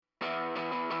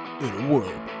In a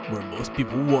world where most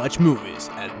people watch movies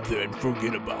and then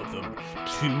forget about them,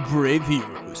 two brave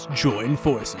heroes join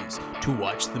forces to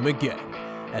watch them again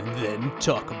and then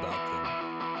talk about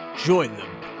them. Join them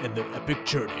in their epic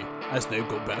journey as they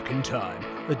go back in time,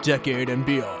 a decade and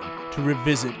beyond, to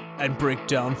revisit and break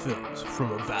down films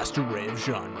from a vast array of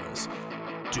genres.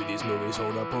 Do these movies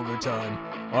hold up over time?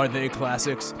 Are they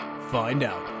classics? Find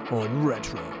out on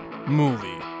Retro Movie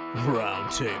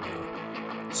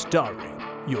Roundtable. Starring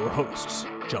your hosts,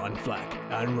 John Flack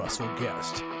and Russell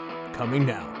Guest. Coming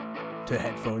now to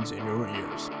headphones in your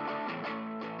ears.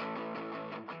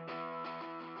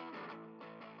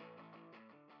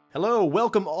 Hello,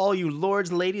 welcome all you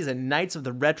lords, ladies, and knights of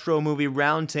the Retro Movie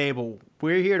Roundtable.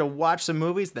 We're here to watch some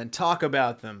movies, then talk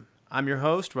about them. I'm your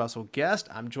host, Russell Guest.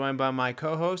 I'm joined by my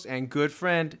co-host and good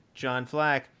friend, John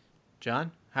Flack.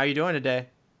 John, how are you doing today?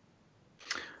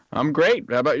 I'm great.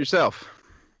 How about yourself?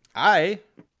 I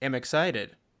am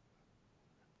excited.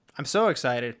 I'm so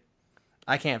excited.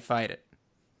 I can't fight it.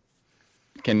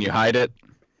 Can you hide it?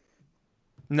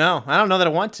 No, I don't know that I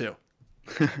want to.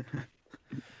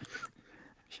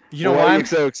 You know why why are I'm you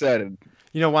so excited?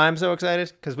 You know why I'm so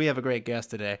excited? Because we have a great guest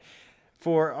today.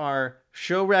 For our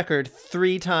show record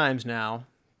 3 times now,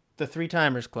 the Three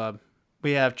Timers Club,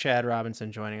 we have Chad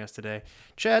Robinson joining us today.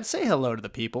 Chad, say hello to the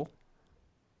people.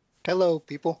 Hello,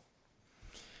 people.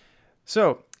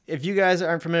 So, if you guys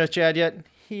aren't familiar with Chad yet,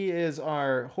 he is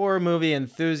our horror movie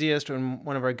enthusiast and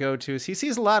one of our go-tos. He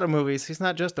sees a lot of movies. He's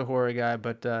not just a horror guy,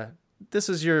 but this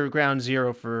is your ground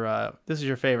zero for, this is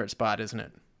your favorite spot, isn't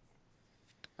it?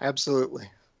 Absolutely.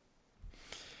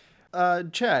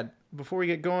 Chad, before we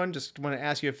get going, just want to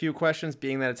ask you a few questions,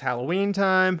 being that it's Halloween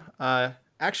time.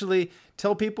 Actually,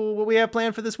 tell people what we have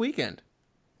planned for this weekend.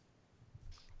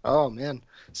 Oh, man.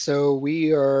 So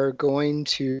we are going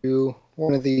to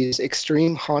one of these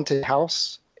extreme haunted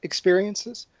house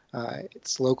experiences.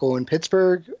 It's local in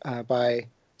Pittsburgh by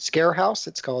Scare House.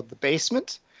 It's called The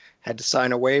Basement. Had to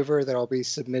sign a waiver that I'll be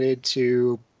submitted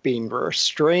to being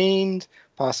restrained,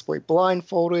 possibly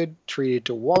blindfolded, treated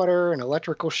to water and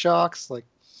electrical shocks. Like,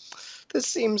 this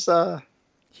seems this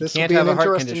will be an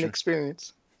interesting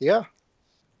experience. Yeah.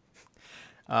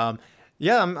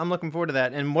 Yeah, I'm looking forward to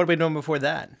that. And what are we doing before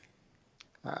that?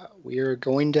 We are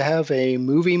going to have a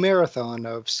movie marathon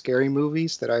of scary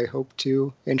movies that I hope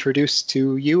to introduce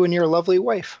to you and your lovely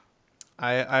wife.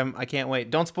 I can't wait.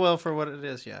 Don't spoil for what it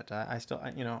is yet.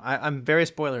 I'm very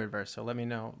spoiler adverse, so let me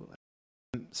know.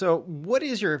 So, what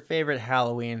is your favorite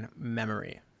Halloween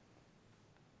memory?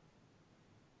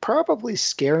 Probably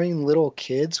scaring little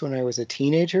kids when I was a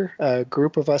teenager. A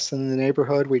group of us in the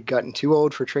neighborhood, we'd gotten too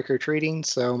old for trick-or-treating,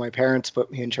 so my parents put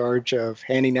me in charge of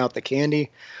handing out the candy.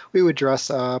 We would dress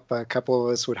up. A couple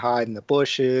of us would hide in the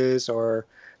bushes or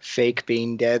fake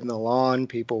being dead in the lawn.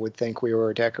 People would think we were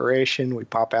a decoration. We'd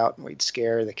pop out and we'd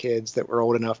scare the kids that were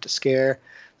old enough to scare.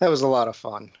 That was a lot of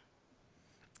fun.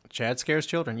 Chad scares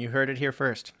children. You heard it here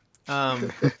first.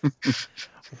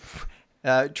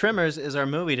 Tremors is our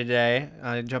movie today.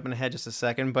 Jumping ahead just a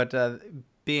second, but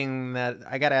being that,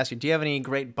 I got to ask you, do you have any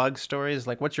great bug stories?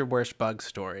 Like, what's your worst bug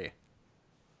story?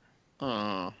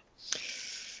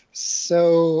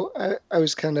 So I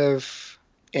was kind of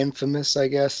infamous, I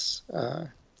guess,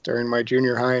 during my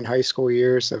junior high and high school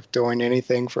years of doing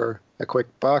anything for a quick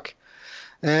buck.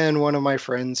 And one of my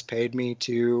friends paid me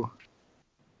to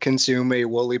consume a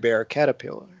woolly bear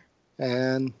caterpillar,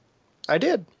 and I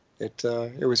did. It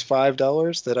was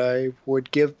 $5 that I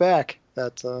would give back.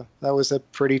 That was a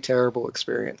pretty terrible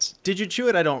experience. Did you chew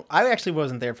it? I actually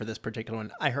wasn't there for this particular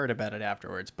one. I heard about it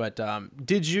afterwards, but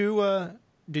did you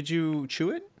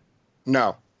chew it?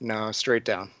 No, straight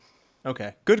down.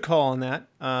 Okay, good call on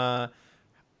that.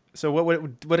 So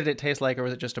what did it taste like, or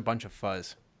was it just a bunch of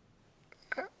fuzz?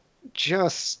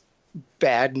 Just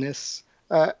badness.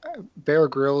 Bear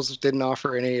Grylls didn't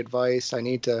offer any advice. I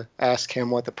need to ask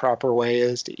him what the proper way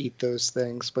is to eat those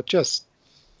things, but just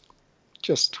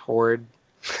horrid,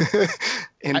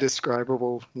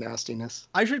 indescribable nastiness.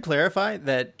 I should clarify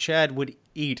that Chad would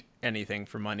eat anything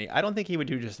for money. I don't think he would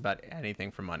do just about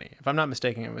anything for money. If I'm not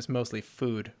mistaken, it was mostly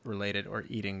food related or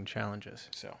eating challenges.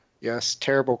 So yes,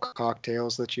 terrible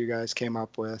cocktails that you guys came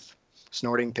up with,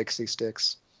 snorting pixie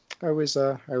sticks. I was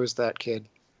that kid.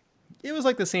 It was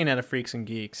like the scene out of Freaks and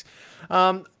Geeks.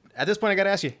 At this point, I got to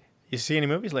ask you, you see any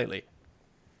movies lately?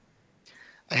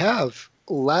 I have.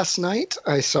 Last night,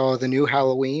 I saw the new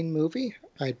Halloween movie.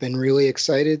 I'd been really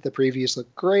excited. The previews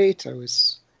looked great. I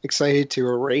was excited to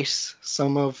erase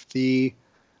some of the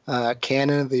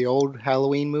canon of the old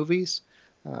Halloween movies.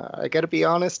 I got to be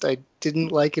honest, I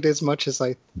didn't like it as much as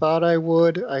I thought I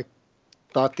would. I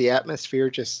thought the atmosphere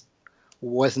just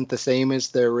wasn't the same as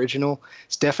the original.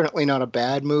 It's definitely not a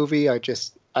bad movie. I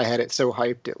had it so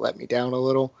hyped it let me down a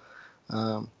little.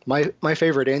 My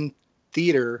favorite in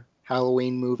theater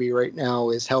Halloween movie right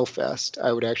now is Hellfest.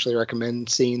 I would actually recommend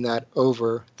seeing that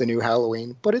over the new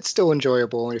Halloween, but it's still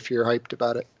enjoyable if you're hyped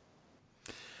about it.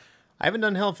 I haven't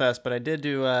done Hellfest, but I did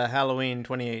do Halloween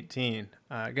 2018.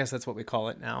 I guess that's what we call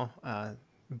it now.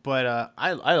 But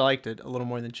I liked it a little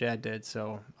more than Chad did,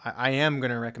 so I am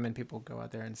going to recommend people go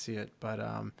out there and see it. But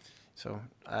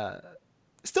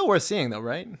still worth seeing, though,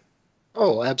 right?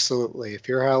 Oh, absolutely. If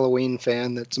you're a Halloween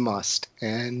fan, that's a must.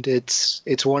 And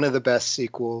it's one of the best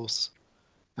sequels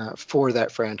for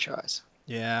that franchise.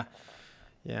 Yeah.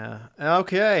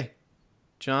 Okay,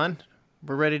 John,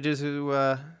 we're ready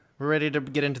to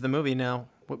get into the movie now.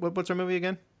 What's our movie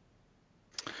again?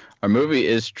 Our movie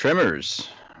is Tremors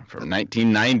from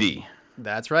 1990.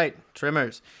 That's right,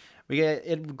 Tremors.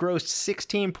 It grossed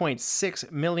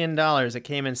 $16.6 million. It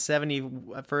came in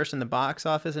 71st in the box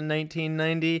office in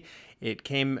 1990. It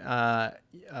came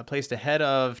placed ahead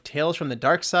of Tales from the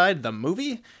Dark Side, the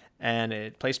movie, and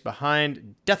it placed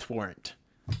behind Death Warrant.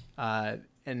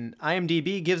 And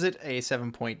IMDb gives it a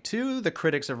 7.2. The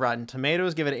critics of Rotten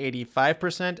Tomatoes give it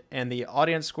 85%, and the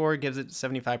audience score gives it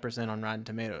 75% on Rotten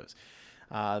Tomatoes.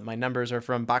 My numbers are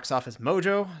from Box Office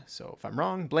Mojo, so if I'm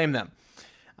wrong, blame them.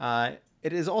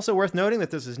 It is also worth noting that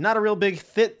this is not a real big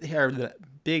hit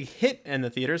in the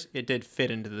theaters. It did fit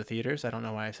into the theaters. I don't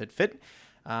know why I said fit.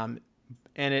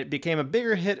 And it became a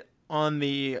bigger hit on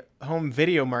the home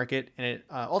video market, and it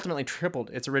ultimately tripled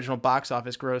its original box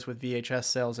office gross with VHS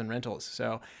sales and rentals.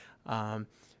 So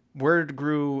word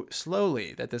grew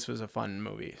slowly that this was a fun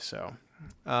movie. So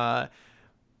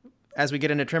as we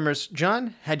get into Tremors,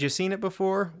 John, had you seen it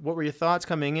before? What were your thoughts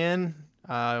coming in?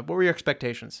 What were your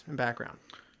expectations and background?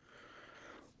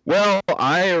 Well,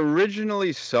 I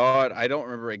originally saw it. I don't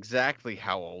remember exactly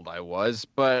how old I was,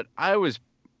 but I was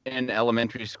in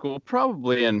elementary school,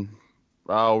 probably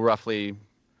probably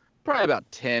about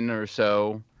 10 or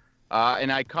so.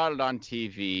 And I caught it on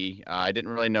TV. I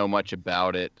didn't really know much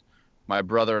about it. My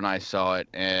brother and I saw it,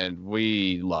 and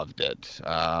we loved it.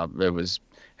 It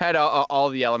had all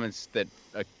the elements that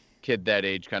a kid that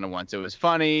age kind of wants. It was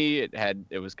funny.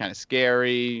 It was kind of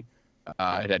scary.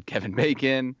 It had Kevin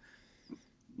Bacon.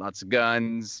 Lots of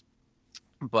guns.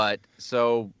 But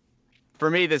so for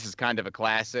me, this is kind of a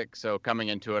classic. So coming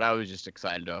into it, I was just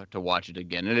excited to watch it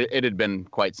again. And it had been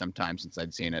quite some time since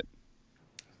I'd seen it.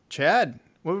 Chad,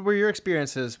 what were your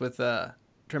experiences with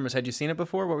Tremors? Had you seen it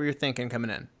before? What were you thinking coming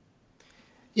in?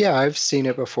 Yeah, I've seen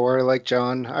it before. Like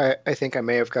John, I think I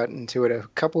may have gotten to it a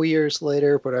couple years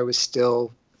later, but I was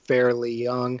still fairly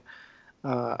young.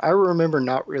 I remember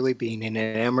not really being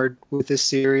enamored with this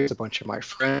series. A bunch of my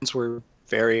friends were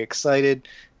very excited.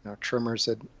 Tremors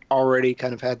had already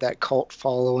kind of had that cult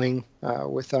following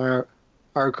with our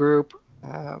group.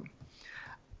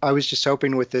 I was just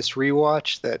hoping with this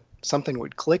rewatch that something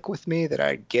would click with me, that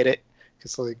I'd get it,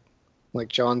 because like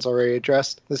John's already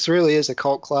addressed, this really is a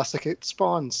cult classic. It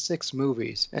spawned 6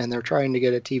 movies, and they're trying to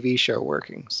get a TV show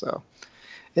working, so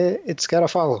it's got a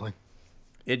following.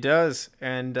 It does,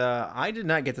 and I did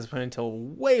not get this one until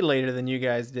way later than you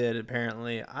guys did,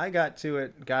 apparently. I got to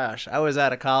it, gosh, I was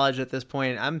out of college at this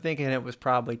point. I'm thinking it was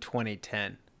probably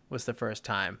 2010 was the first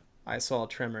time I saw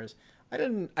Tremors.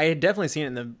 I had definitely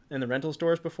seen it in the rental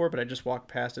stores before, but I just walked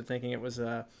past it thinking it was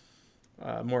a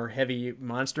more heavy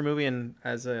monster movie, and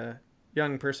as a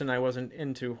young person, I wasn't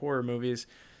into horror movies.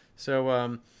 So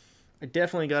I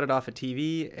definitely got it off of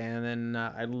TV, and then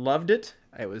I loved it.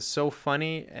 It was so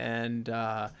funny, and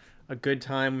a good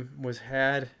time was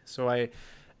had. So I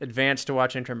advanced to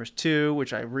watching Tremors 2,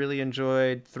 which I really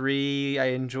enjoyed. 3, I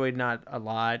enjoyed not a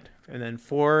lot. And then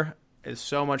 4 is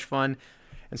so much fun.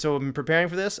 And so in preparing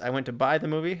for this, I went to buy the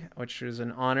movie, which is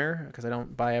an honor because I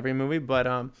don't buy every movie. But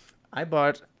I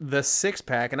bought the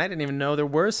 6-pack, and I didn't even know there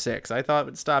were 6. I thought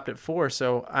it stopped at 4,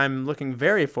 so I'm looking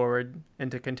very forward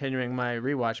into continuing my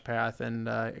rewatch path and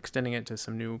extending it to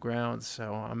some new grounds.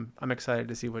 So I'm excited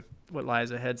to see what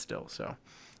lies ahead still. So,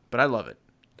 but I love it.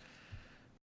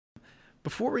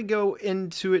 Before we go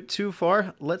into it too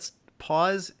far, let's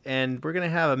pause, and we're gonna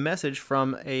have a message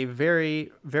from a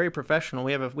very, very professional.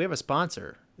 We have a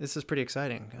sponsor. This is pretty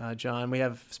exciting, John. We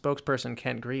have spokesperson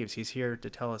Kent Greaves. He's here to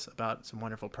tell us about some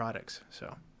wonderful products.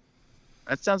 So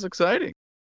That sounds exciting.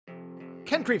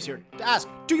 Kent Greaves here to ask,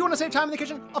 do you want to save time in the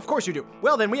kitchen? Of course you do.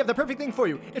 Well then, we have the perfect thing for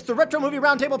you. It's the Retro Movie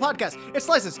Roundtable Podcast. It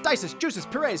slices, dices, juices,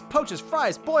 purees, poaches,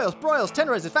 fries, boils, broils,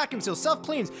 tenderizes, vacuum seals,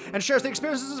 self-cleans, and shares the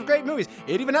experiences of great movies.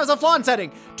 It even has a flan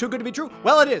setting. Too good to be true?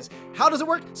 Well, it is. How does it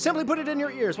work? Simply put it in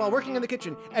your ears while working in the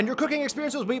kitchen, and your cooking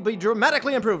experiences will be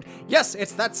dramatically improved. Yes,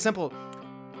 it's that simple.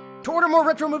 To order more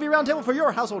Retro Movie Roundtable for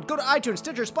your household, go to iTunes,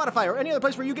 Stitcher, Spotify, or any other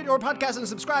place where you get your podcasts and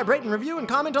subscribe, rate, and review, and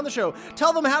comment on the show.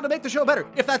 Tell them how to make the show better,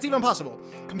 if that's even possible.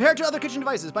 Compare it to other kitchen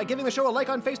devices by giving the show a like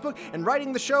on Facebook and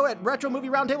writing the show at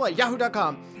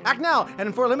retromovieroundtable@yahoo.com. Act now,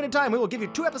 and for a limited time, we will give you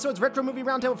 2 episodes of Retro Movie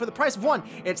Roundtable for the price of 1.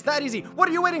 It's that easy. What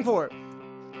are you waiting for?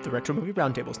 The Retro Movie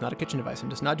Roundtable is not a kitchen device and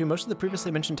does not do most of the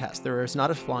previously mentioned tasks. There is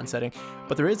not a flan setting,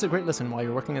 but there is a great listen while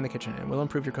you're working in the kitchen and will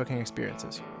improve your cooking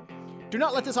experiences. Do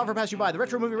not let this offer pass you by. The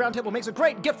Retro Movie Roundtable makes a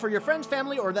great gift for your friends,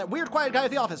 family, or that weird quiet guy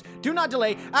at the office. Do not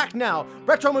delay. Act now.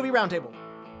 Retro Movie Roundtable.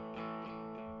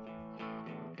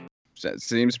 That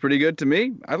seems pretty good to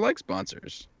me. I like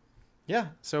sponsors. Yeah,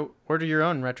 so order your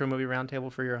own Retro Movie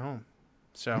Roundtable for your home.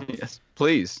 So Yes,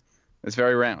 please. It's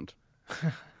very round.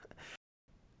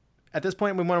 At this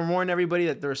point, we want to warn everybody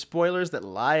that there are spoilers that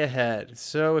lie ahead.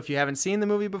 So if you haven't seen the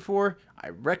movie before,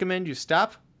 I recommend you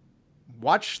stop,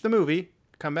 watch the movie,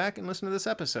 come back and listen to this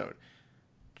episode.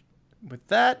 With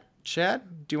that,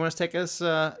 Chad, do you want to take us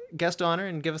guest honor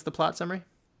and give us the plot summary?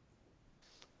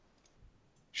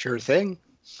 Sure thing.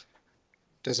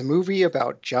 Does a movie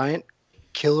about giant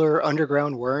killer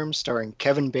underground worms starring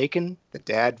Kevin Bacon, the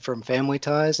dad from Family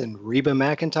Ties, and Reba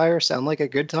McEntire sound like a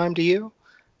good time to you?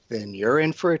 Then you're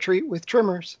in for a treat with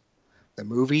Tremors. The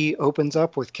movie opens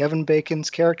up with Kevin Bacon's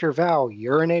character Val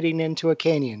urinating into a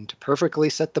canyon to perfectly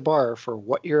set the bar for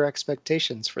what your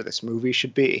expectations for this movie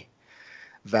should be.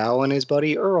 Val and his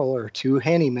buddy Earl are 2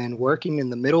 handymen working in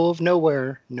the middle of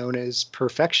nowhere known as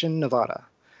Perfection, Nevada.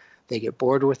 They get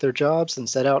bored with their jobs and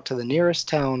set out to the nearest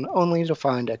town only to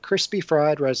find a crispy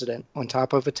fried resident on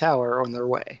top of a tower on their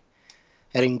way.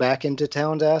 Heading back into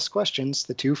town to ask questions,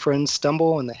 the 2 friends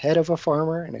stumble on the head of a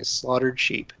farmer and his slaughtered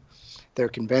sheep. They're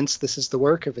convinced this is the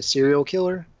work of a serial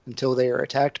killer until they are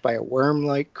attacked by a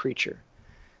worm-like creature.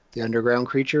 The underground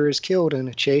creature is killed in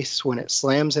a chase when it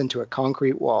slams into a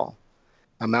concrete wall.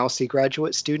 A mousy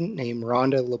graduate student named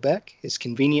Rhonda Lebeck is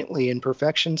conveniently in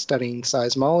Perfection studying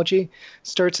seismology,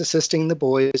 starts assisting the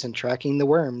boys in tracking the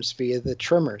worms via the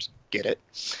tremors, get it,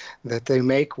 that they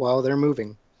make while they're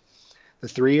moving. The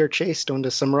 3 are chased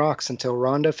onto some rocks until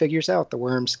Rhonda figures out the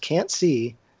worms can't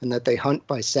see and that they hunt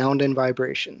by sound and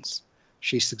vibrations.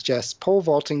 She suggests pole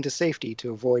vaulting to safety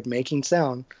to avoid making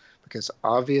sound, because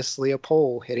obviously a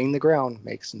pole hitting the ground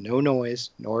makes no noise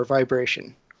nor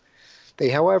vibration. They,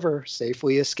 however,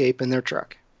 safely escape in their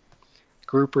truck. The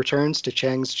group returns to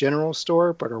Chang's general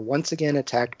store, but are once again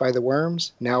attacked by the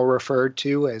worms, now referred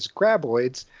to as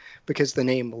graboids, because the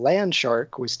name Land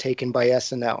Shark was taken by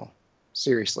SNL.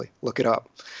 Seriously, look it up.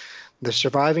 The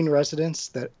surviving residents,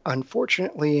 that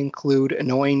unfortunately include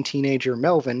annoying teenager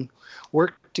Melvin,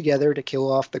 work together to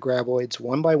kill off the graboids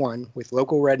one by one, with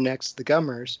local rednecks, the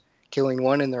Gummers, killing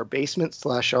one in their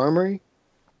basement/armory,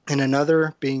 and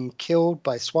another being killed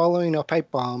by swallowing a pipe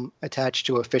bomb attached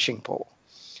to a fishing pole.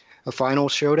 A final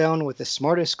showdown with the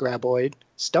smartest graboid,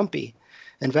 Stumpy,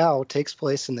 and Val takes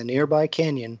place in the nearby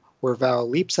canyon, where Val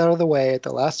leaps out of the way at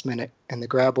the last minute and the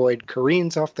graboid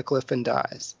careens off the cliff and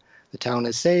dies. The town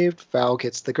is saved, Val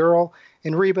gets the girl,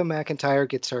 and Reba McEntire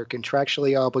gets her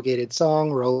contractually obligated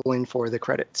song rolling for the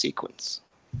credit sequence.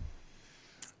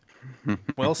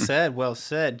 Well said, well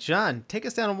said. John, take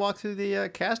us down and walk through the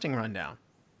casting rundown.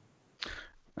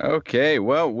 Okay,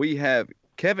 well, we have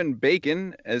Kevin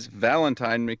Bacon as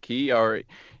Valentine McKee, our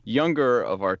younger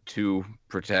of our 2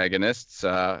 protagonists,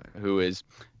 who is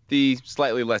the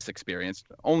slightly less experienced,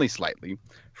 only slightly.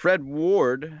 Fred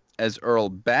Ward as Earl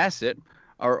Bassett,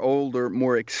 our older,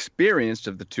 more experienced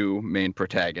of the 2 main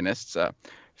protagonists.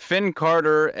 Finn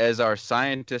Carter as our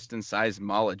scientist and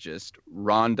seismologist,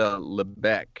 Rhonda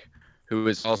Lebeck, who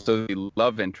is also the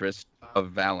love interest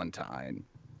of Valentine.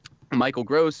 Michael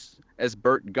Gross as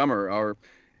Bert Gummer, our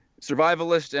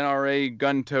survivalist NRA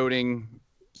gun-toting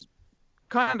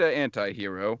kinda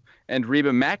anti-hero, and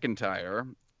Reba McEntire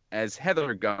as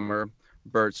Heather Gummer,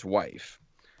 Bert's wife.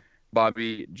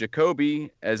 Bobby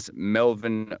Jacoby as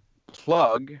Melvin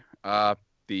Plug,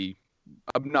 the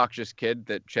obnoxious kid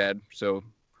that Chad so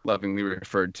lovingly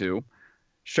referred to.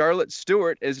 Charlotte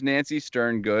Stewart as Nancy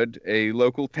Sterngood, a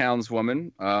local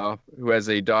townswoman who has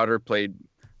a daughter played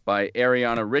by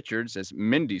Ariana Richards as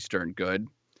Mindy Sterngood.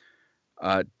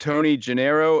 Tony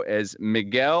Gennaro as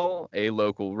Miguel, a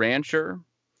local rancher.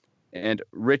 And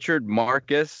Richard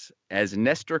Marcus as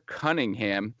Nestor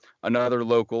Cunningham, another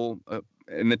local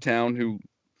in the town who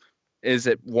is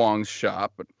at Wong's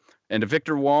shop. And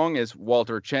Victor Wong as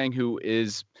Walter Chang, who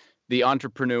is the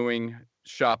entrepreneuring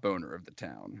shop owner of the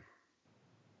town.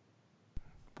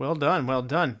 Well done, well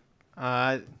done.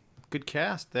 Good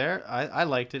cast there. I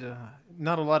liked it.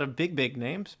 Not a lot of big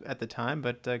names at the time,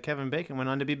 but Kevin Bacon went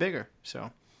on to be bigger.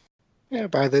 So Yeah,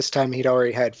 by this time he'd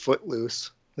already had Footloose.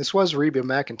 This was Reba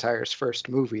McEntire's first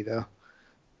movie, though.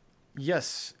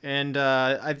 Yes, and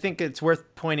I think it's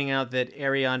worth pointing out that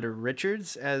Ariana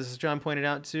Richards, as John pointed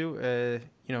out too,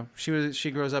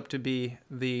 she grows up to be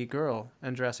the girl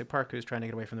in Jurassic Park who's trying to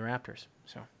get away from the raptors.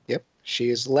 So Yep, she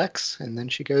is Lex, and then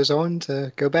she goes on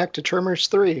to go back to Tremors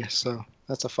 3, so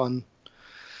that's a fun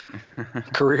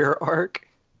career arc.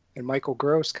 And Michael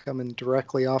Gross coming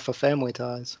directly off of Family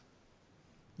Ties.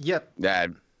 yep. Yeah,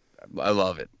 I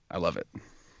love it. I love it.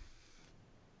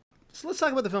 So let's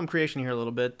talk about the film creation here a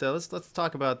little bit. Let's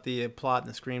talk about the plot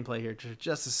and the screenplay here for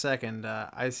just a second.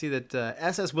 I see that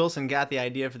S.S. Wilson got the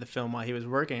idea for the film while he was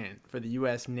working for the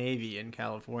U.S. Navy in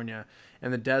California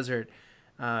in the desert.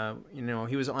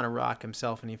 He was on a rock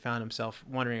himself, and he found himself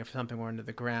wondering if something were under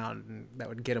the ground, and that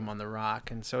would get him on the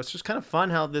rock. And so it's just kind of fun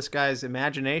how this guy's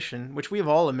imagination, which we've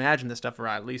all imagined this stuff, or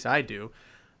at least I do.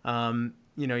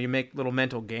 You make little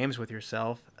mental games with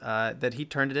yourself. That he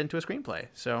turned it into a screenplay.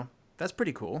 So that's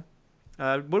pretty cool.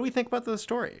 What do we think about the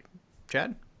story,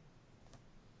 Chad?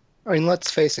 I mean, let's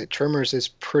face it, Tremors is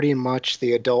pretty much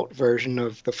the adult version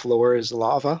of The Floor is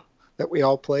Lava that we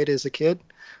all played as a kid.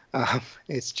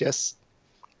 It's just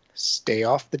stay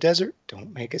off the desert,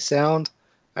 don't make a sound.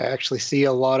 I actually see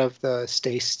a lot of the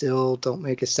stay still, don't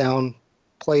make a sound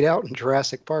played out in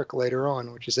Jurassic Park later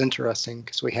on, which is interesting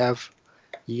because we have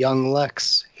young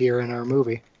Lex here in our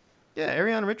movie. Yeah,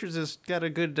 Ariana Richards has got a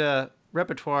good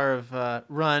repertoire of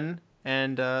run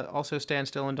and also stand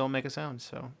still and don't make a sound.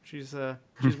 So she's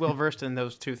well versed in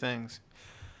those two things.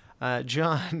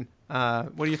 John,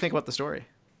 what do you think about the story?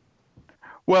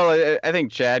 Well, I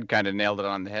think Chad kind of nailed it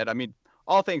on the head. I mean,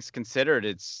 all things considered,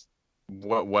 it's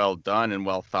well done and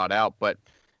well thought out, but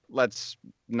let's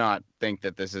not think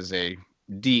that this is a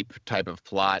deep type of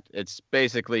plot. It's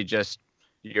basically just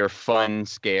your fun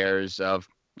scares of,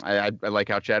 I like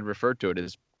how Chad referred to it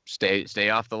as stay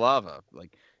off the lava.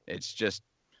 Like, it's just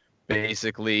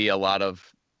basically a lot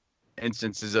of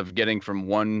instances of getting from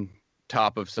one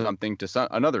top of something to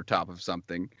another top of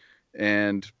something,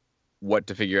 and what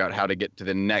to figure out how to get to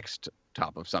the next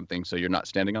top of something so you're not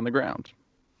standing on the ground.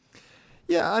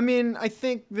 Yeah, I mean, I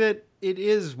think that it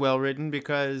is well written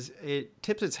because it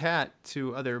tips its hat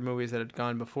to other movies that had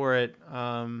gone before it.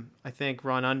 I think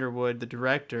Ron Underwood, the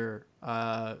director,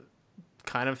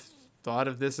 kind of thought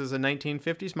of this as a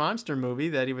 1950s monster movie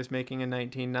that he was making in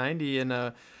 1990,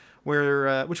 and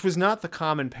which was not the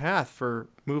common path for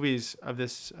movies of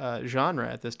this genre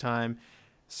at this time.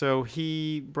 So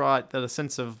he brought the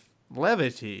sense of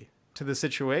levity to the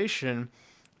situation.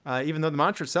 Even though the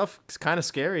monster itself is kind of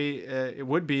scary, it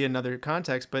would be in other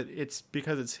context, but it's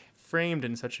because it's framed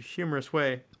in such a humorous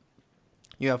way.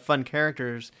 You have fun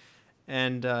characters,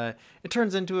 and it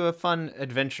turns into a fun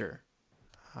adventure.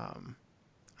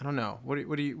 I don't know. What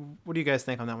do you guys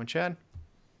think on that one, Chad?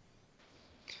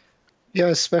 Yeah,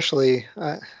 especially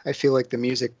I feel like the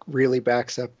music really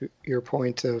backs up your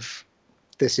point of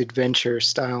this adventure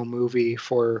style movie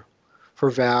for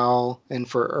Val and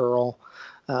for Earl.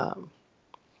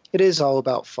 It is all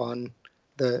about fun.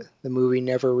 The movie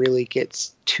never really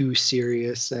gets too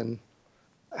serious, and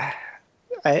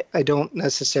I don't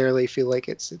necessarily feel like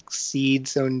it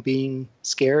succeeds on being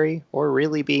scary or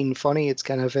really being funny. It's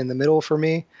kind of in the middle for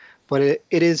me, but it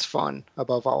is fun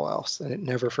above all else, and it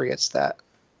never forgets that.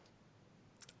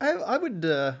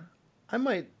 I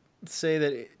might say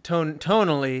that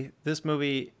tonally, this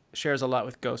movie shares a lot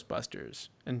with Ghostbusters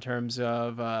in terms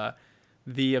of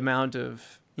the amount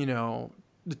of,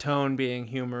 the tone being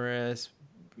humorous,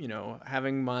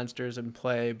 having monsters in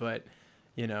play, but,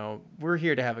 we're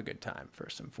here to have a good time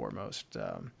first and foremost.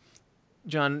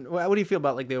 John, what do you feel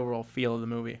about like the overall feel of the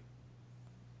movie?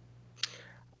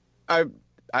 I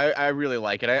really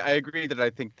like it. I agree that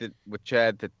I think that with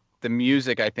Chad that the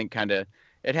music, I think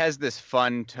it has this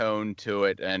fun tone to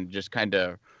it and just kind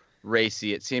of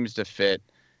racy. It seems to fit.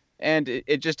 And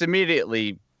it just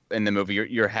immediately in the movie,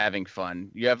 you're having fun.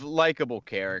 You have likable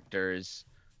characters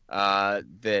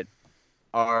that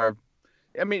are,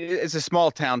 I mean, it's a small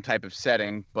town type of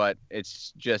setting, but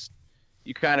it's just,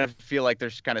 you kind of feel like they're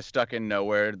kind of stuck in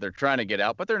nowhere. They're trying to get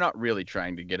out, but they're not really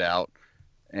trying to get out.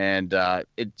 And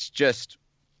it's just,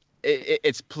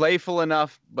 it's playful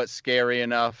enough, but scary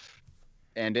enough.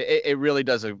 And it really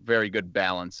does a very good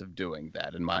balance of doing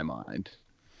that in my mind.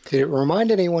 Did it remind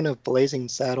anyone of Blazing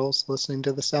Saddles listening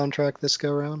to the soundtrack this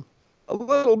go around? A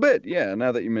little bit, yeah,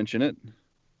 now that you mention it.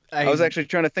 I was actually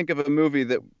trying to think of a movie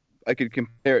that I could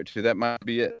compare it to. That might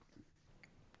be it.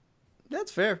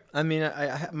 That's fair. I mean,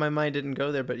 my mind didn't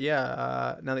go there, but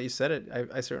yeah, now that you said it,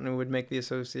 I certainly would make the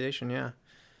association, yeah.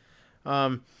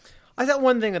 I thought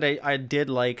one thing that I did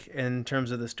like in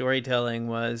terms of the storytelling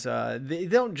was they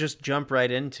don't just jump right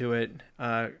into it,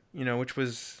 which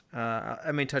was,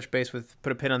 I may touch base with,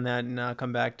 put a pin on that and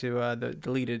come back to the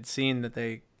deleted scene that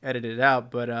they edited out.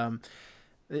 But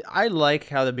I like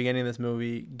how the beginning of this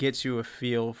movie gets you a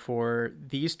feel for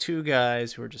these two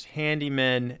guys who are just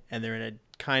handymen, and they're in a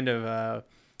kind of,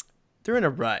 they're in a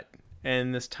rut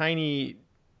in this tiny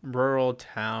rural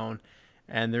town,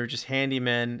 and they're just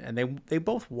handymen, and they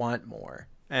both want more.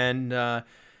 And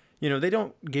they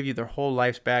don't give you their whole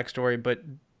life's backstory, but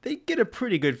they get a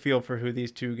pretty good feel for who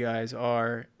these two guys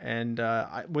are. And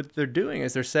what they're doing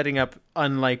is they're setting up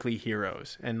unlikely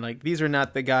heroes, and like these are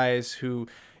not the guys who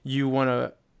you want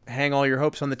to hang all your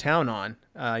hopes on the town on.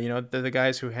 They're the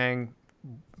guys who hang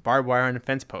barbed wire on a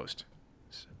fence post.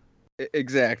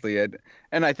 Exactly,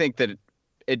 and I think that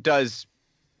it does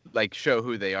like show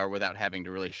who they are without having to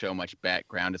really show much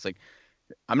background. It's like,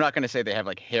 I'm not going to say they have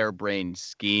like harebrained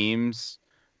schemes,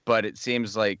 but it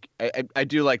seems like I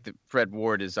do like that Fred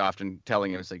Ward is often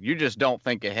telling us like, you just don't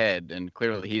think ahead, and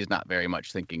clearly he's not very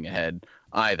much thinking ahead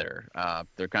either.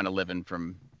 They're kind of living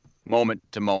from moment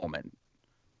to moment,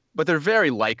 but they're very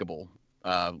likable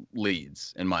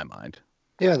leads in my mind.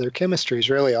 Yeah, their chemistry is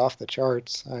really off the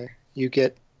charts. You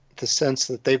get the sense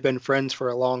that they've been friends for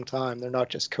a long time. They're not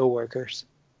just coworkers.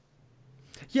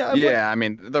 Yeah, I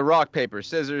mean, the rock, paper,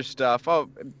 scissors stuff,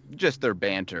 just their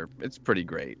banter. It's pretty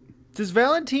great. Does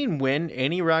Valentine win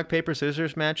any rock, paper,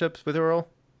 scissors matchups with Earl?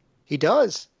 He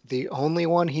does. The only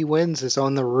one he wins is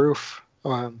on the roof.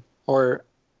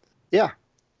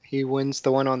 He wins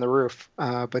the one on the roof,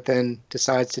 but then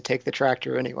decides to take the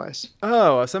tractor anyways.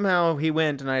 Oh, somehow he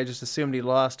went, and I just assumed he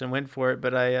lost and went for it.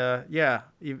 But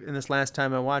in this last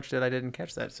time I watched it, I didn't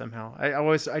catch that somehow.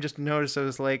 I just noticed I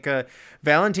was like,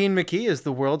 Valentine McKee is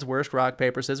the world's worst rock,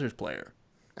 paper, scissors player.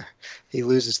 He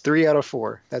loses 3 out of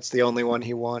 4. That's the only one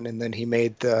he won, and then he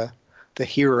made the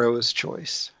hero's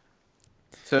choice.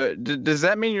 So does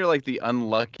that mean you're like the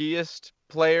unluckiest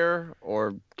player,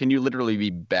 or can you literally be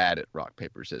bad at rock,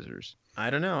 paper, scissors? I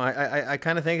don't know. I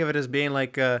kind of think of it as being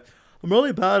like, I'm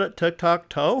really bad at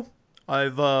tic-tac-toe.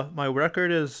 My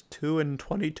record is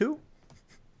 2-22.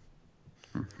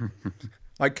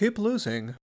 I keep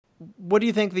losing. What do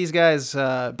you think these guys'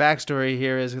 backstory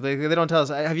here is? They don't tell us.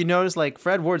 Have you noticed, like,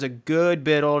 Fred Ward's a good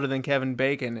bit older than Kevin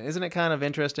Bacon? Isn't it kind of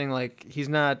interesting? Like, he's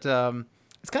not...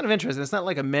 it's kind of interesting. It's not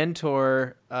like a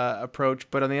mentor approach,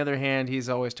 but on the other hand, he's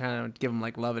always trying to give him,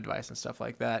 like, love advice and stuff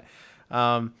like that.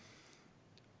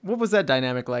 What was that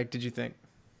dynamic like, did you think?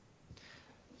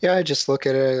 Yeah, I just look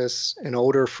at it as an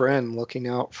older friend looking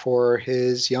out for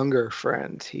his younger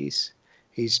friend.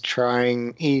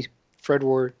 Fred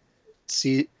Ward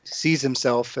sees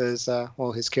himself as,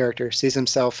 his character sees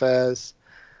himself as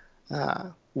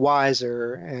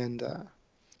wiser and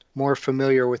more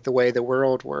familiar with the way the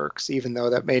world works, even though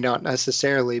that may not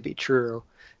necessarily be true.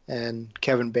 And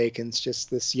Kevin Bacon's just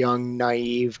this young,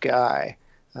 naive guy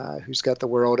who's got the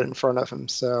world in front of him.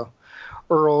 So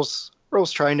Earl's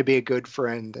trying to be a good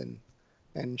friend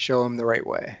and show him the right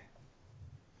way.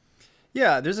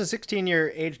 Yeah, there's a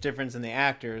 16-year age difference in the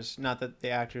actors. Not that the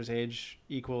actors' age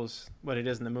equals what it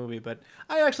is in the movie, but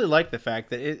I actually like the fact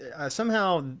that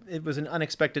somehow it was an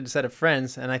unexpected set of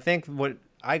friends, and I think what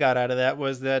I got out of that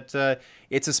was that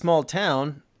it's a small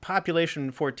town,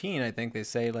 population 14, I think they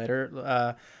say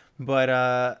later,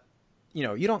 but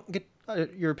you don't get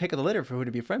your pick of the litter for who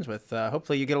to be friends with.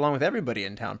 Hopefully you get along with everybody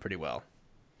in town pretty well.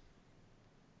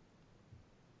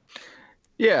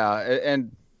 Yeah,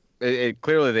 and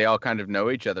clearly they all kind of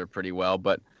know each other pretty well,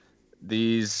 but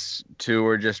these two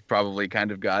are just probably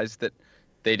kind of guys that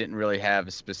they didn't really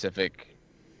have specific,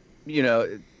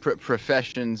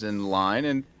 professions in line.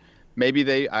 And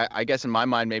maybe I guess in my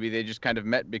mind, maybe they just kind of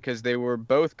met because they were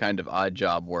both kind of odd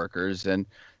job workers, and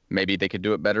maybe they could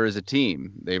do it better as a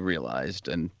team, they realized.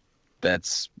 And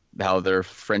that's how their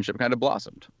friendship kind of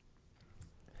blossomed.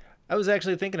 I was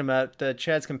actually thinking about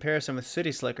Chad's comparison with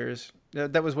City Slickers.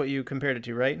 That was what you compared it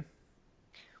to, right?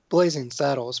 Blazing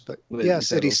Saddles, but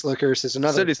City Slickers is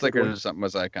another. City Slickers is something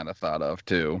I kind of thought of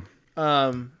too.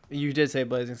 You did say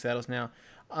Blazing Saddles now.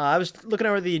 I was looking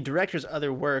over the director's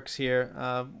other works here.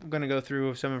 I'm going to go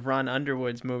through some of Ron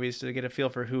Underwood's movies to get a feel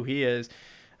for who he is.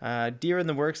 Deer in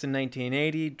the Works in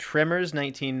 1980, Tremors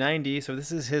 1990. So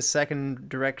this is his second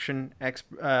direction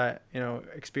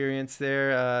experience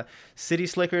there. City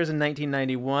Slickers in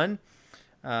 1991.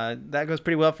 That goes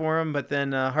pretty well for him. But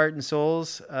then Heart and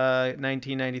Souls,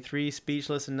 1993,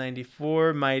 Speechless in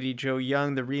 94, Mighty Joe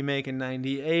Young, the remake in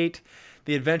 98,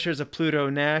 The Adventures of Pluto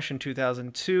Nash in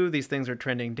 2002. These things are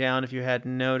trending down if you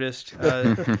hadn't noticed.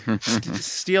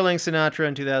 Stealing Sinatra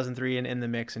in 2003 and In the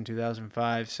Mix in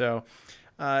 2005. So,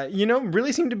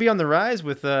 really seemed to be on the rise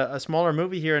with a smaller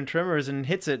movie here in Tremors, and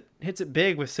hits it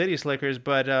big with City Slickers,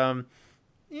 but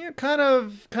kind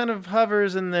of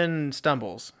hovers and then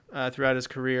stumbles throughout his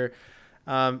career.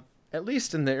 At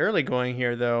least in the early going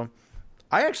here, though,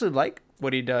 I actually like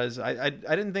what he does. I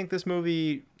didn't think this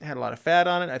movie had a lot of fat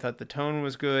on it. I thought the tone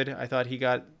was good. I thought he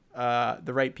got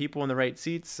the right people in the right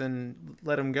seats and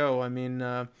let him go. I mean,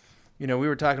 we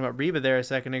were talking about Reba there a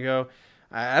second ago.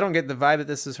 I don't get the vibe that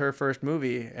this is her first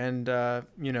movie. And, I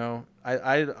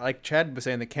like Chad was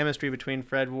saying, the chemistry between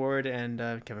Fred Ward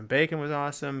and Kevin Bacon was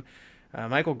awesome.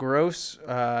 Michael Gross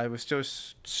was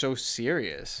just so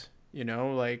serious,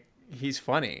 like he's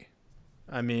funny.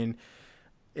 I mean,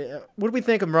 what do we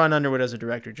think of Ron Underwood as a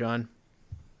director, John?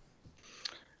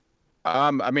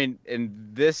 I mean, in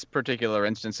this particular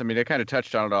instance, I mean, I kind of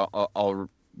touched on it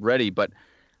already, but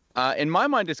in my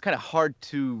mind, it's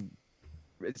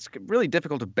really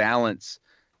difficult to balance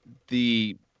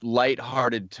the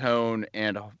lighthearted tone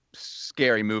and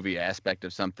scary movie aspect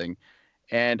of something.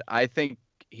 And I think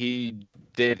he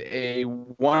did a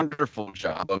wonderful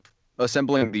job of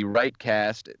assembling the right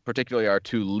cast, particularly our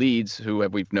two leads, who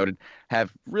we've noted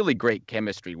have really great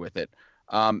chemistry with it.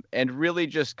 And really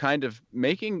just kind of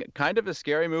making kind of a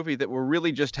scary movie that we're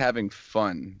really just having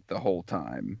fun the whole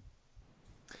time.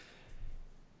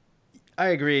 I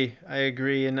agree.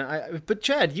 But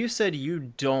Chad, you said you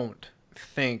don't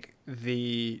think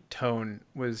the tone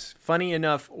was funny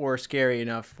enough or scary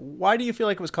enough. Why do you feel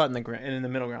like it was caught in the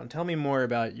middle ground? Tell me more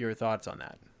about your thoughts on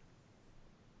that.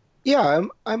 Yeah,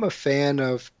 I'm a fan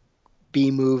of B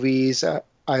movies.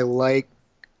 I like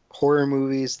horror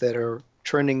movies that are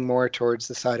trending more towards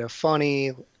the side of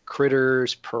funny.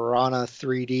 Critters, Piranha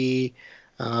 3D,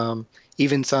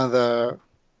 even some of the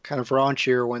kind of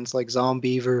raunchier ones like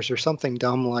Zombievers or something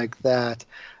dumb like that.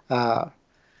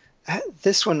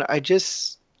 This one,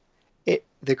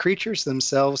 the creatures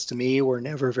themselves to me were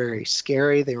never very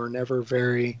scary. They were never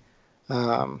very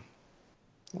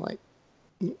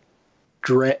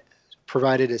dread,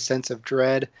 provided a sense of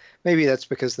dread. Maybe that's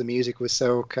because the music was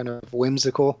so kind of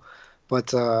whimsical,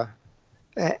 but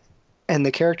and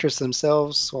the characters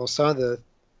themselves, well, some of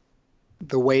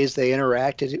the ways they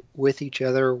interacted with each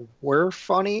other were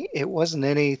funny. It wasn't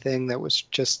anything that was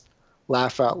just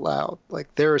laugh out loud.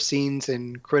 Like there are scenes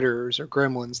in Critters or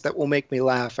Gremlins that will make me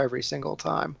laugh every single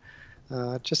time.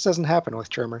 It just doesn't happen with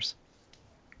Tremors.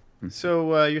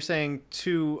 So you're saying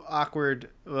two awkward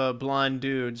blonde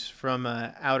dudes from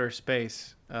outer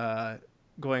space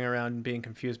going around and being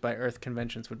confused by Earth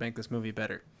conventions would make this movie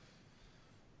better?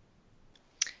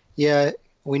 Yeah,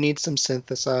 we need some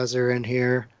synthesizer in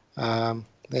here.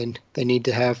 They need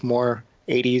to have more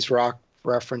 80s rock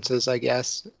references, I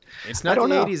guess. It's not the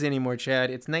 80s anymore,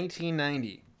 Chad. It's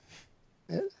 1990.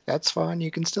 That's fine. You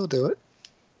can still do it.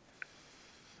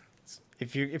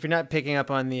 If you're not picking up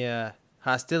on the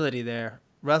hostility there,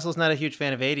 Russell's not a huge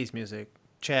fan of 80s music.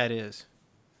 Chad is.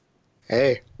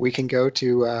 Hey, we can go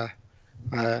to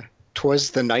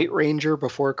 'Twas the Night Ranger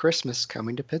Before Christmas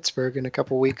coming to Pittsburgh in a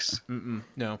couple weeks.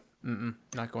 No.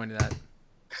 Not going to that.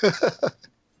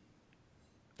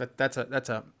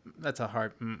 That's a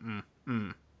hard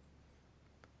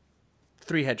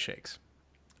 3 head shakes.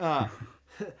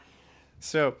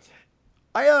 So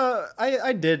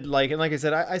I did like it. Like I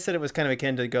said, I said it was kind of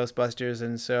akin to Ghostbusters,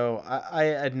 and so I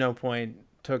at no point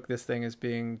took this thing as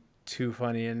being too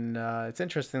funny. And it's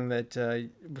interesting that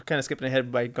we're kind of skipping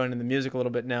ahead by going to the music a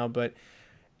little bit now. But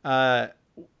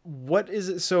what is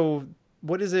it? So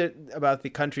what is it about the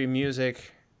country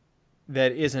music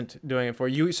that isn't doing it for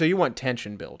you? So you want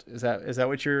tension built? Is that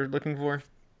what you're looking for?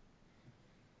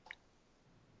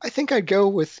 I think I'd go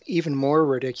with even more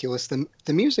ridiculous. The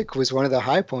music was one of the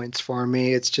high points for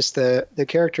me. It's just the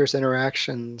characters'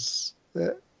 interactions.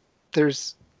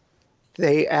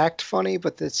 They act funny,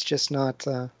 but it's just not.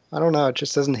 I don't know. It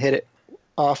just doesn't hit it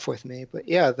off with me. But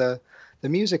yeah, the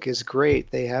music is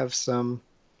great. They have some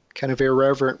kind of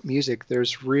irreverent music.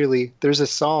 There's a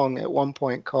song at one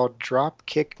point called "Drop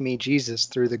Kick Me Jesus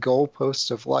Through the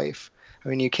Goalposts of Life." I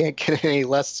mean, you can't get any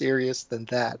less serious than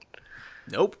that.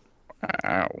 Nope.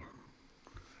 Wow.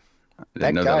 I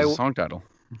didn't know that was a song title.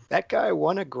 That guy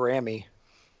won a Grammy.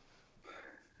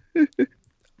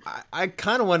 I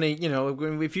kind of want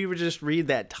to, if you would just read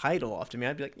that title off to me,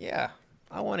 I'd be like, yeah,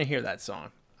 I want to hear that song.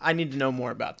 I need to know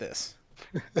more about this.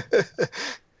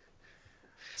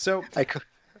 So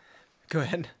Go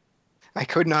ahead. I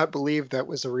could not believe that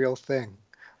was a real thing.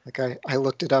 Like I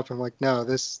looked it up. I'm like, no,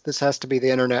 this has to be the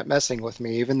internet messing with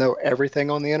me, even though everything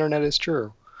on the internet is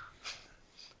true.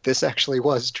 This actually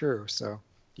was true. So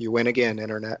you win again,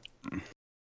 internet.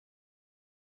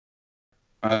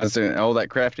 All that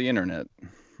crafty internet.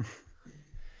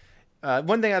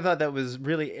 One thing I thought that was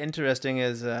really interesting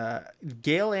is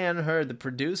Gail Ann Hurd, the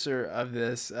producer of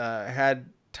this, had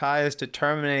ties to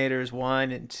Terminators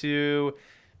 1 and 2,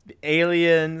 the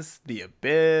Aliens, The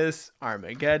Abyss,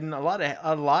 Armageddon, a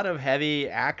lot of heavy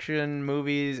action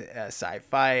movies,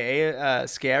 sci-fi,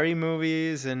 scary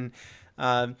movies, and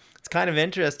it's kind of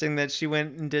interesting that she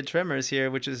went and did Tremors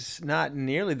here, which is not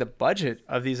nearly the budget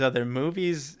of these other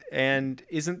movies and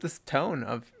isn't the tone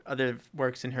of other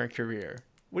works in her career.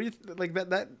 What do you like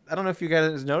that? I don't know if you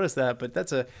guys noticed that, but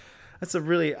that's a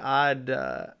really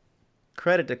odd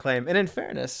credit to claim. And in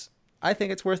fairness, I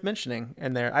think it's worth mentioning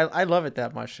in there. I love it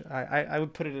that much. I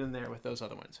would put it in there with those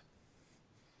other ones.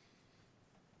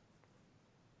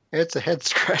 It's a head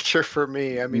scratcher for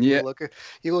me. I mean, Yeah.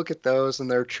 you look at those,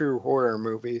 and they're true horror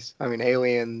movies. I mean,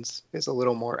 Aliens is a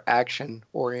little more action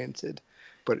oriented,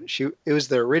 but it was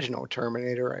the original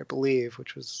Terminator, I believe,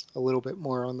 which was a little bit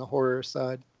more on the horror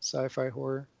side, sci-fi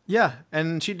horror. Yeah,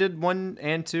 and she did 1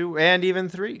 and 2 and even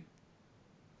 3.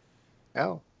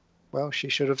 Oh, well, she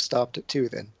should have stopped at 2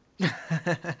 then.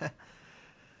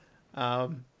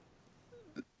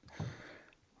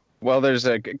 Well, there's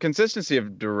a consistency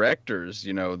of directors,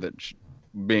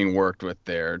 being worked with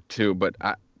there too. But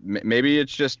maybe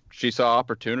it's just she saw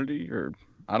opportunity, or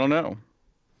I don't know.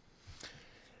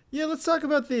 Yeah, let's talk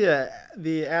about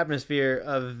the atmosphere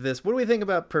of this. What do we think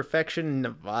about Perfection,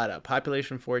 Nevada?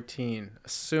 Population 14,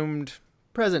 assumed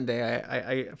present day.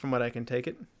 I from what I can take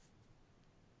it.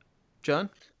 John?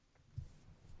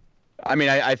 I mean,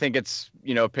 I think it's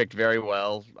picked very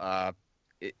well.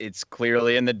 It's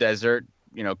clearly in the desert,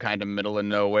 kind of middle of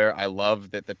nowhere. I love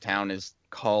that the town is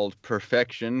called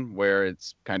Perfection, where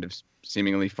it's kind of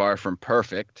seemingly far from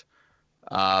perfect.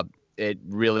 It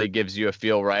really gives you a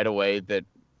feel right away that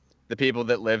the people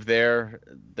that live there,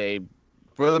 they,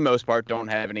 for the most part, don't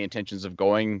have any intentions of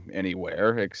going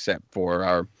anywhere except for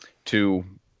our 2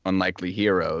 unlikely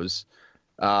heroes.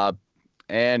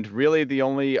 And really the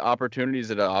only opportunities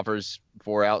that it offers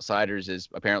for outsiders is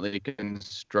apparently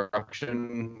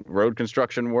road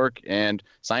construction work and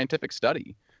scientific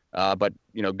study. But,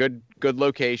 good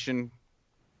location,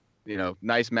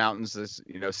 nice mountains,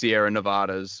 Sierra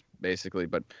Nevadas, basically.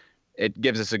 But it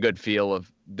gives us a good feel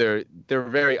of they're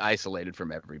very isolated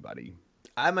from everybody.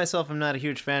 I myself am not a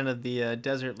huge fan of the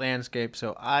desert landscape,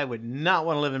 so I would not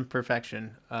want to live in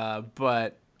Perfection.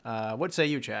 But what say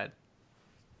you, Chad?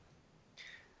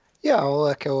 Yeah, I'll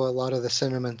echo a lot of the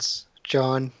sentiments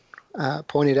John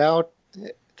pointed out.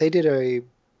 They did a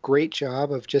great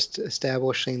job of just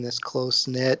establishing this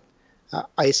close-knit,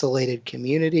 isolated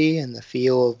community and the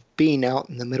feel of being out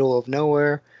in the middle of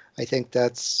nowhere. I think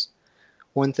that's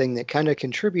one thing that kind of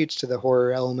contributes to the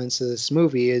horror elements of this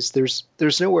movie is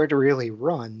there's nowhere to really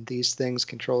run. These things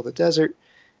control the desert,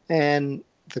 and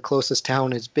the closest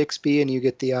town is Bixby, and you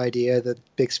get the idea that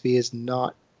Bixby is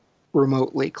not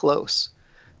remotely close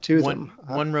to them.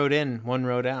 One road in, one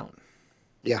road out.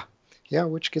 Yeah,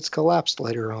 which gets collapsed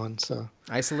later on. So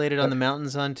isolated on the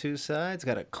mountains on 2 sides,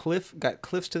 got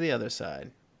cliffs to the other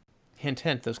side. Hint,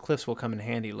 hint, those cliffs will come in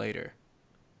handy later.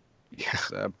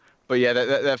 Yeah. But yeah,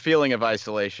 that feeling of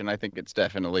isolation, I think it's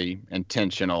definitely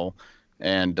intentional,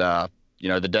 and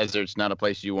the desert's not a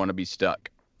place you want to be stuck.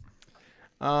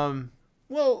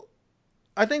 Well,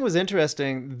 I think it was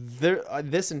interesting.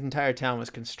 This entire town was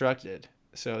constructed,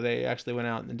 so they actually went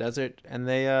out in the desert and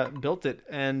they built it,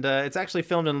 and it's actually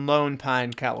filmed in Lone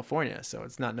Pine, California, so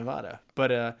it's not Nevada,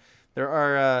 but there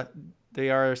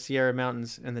are Sierra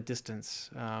Mountains in the distance.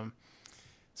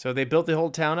 So they built the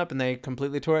whole town up and they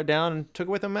completely tore it down and took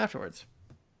it with them afterwards.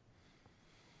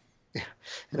 Yeah,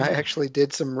 and I actually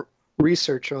did some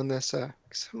research on this.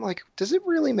 'Cause I'm like, does it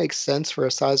really make sense for a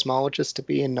seismologist to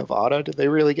be in Nevada? Do they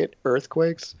really get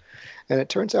earthquakes? And it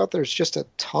turns out there's just a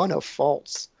ton of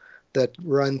faults that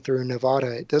run through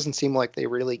Nevada. It doesn't seem like they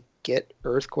really get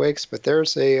earthquakes, but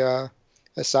there's a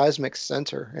seismic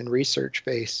center and research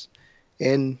base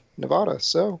in Nevada.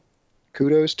 So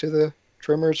kudos to the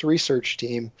Tremors research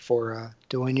team for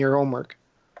doing your homework.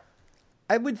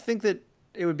 I would think that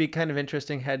it would be kind of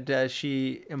interesting had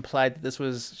she implied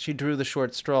that she drew the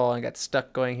short straw and got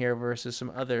stuck going here versus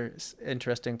some other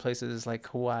interesting places like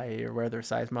Hawaii or where their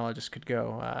seismologists could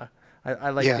go. I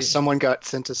like someone got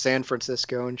sent to San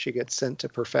Francisco and she gets sent to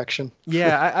Perfection.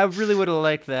 Yeah, I really would have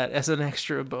liked that as an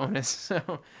extra bonus.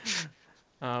 So,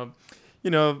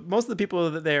 most of the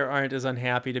people that there aren't as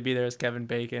unhappy to be there as Kevin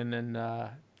Bacon and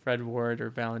Fred Ward or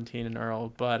Valentine and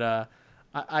Earl, but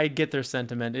I get their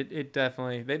sentiment. It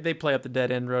definitely they play up the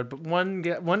dead end road. But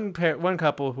one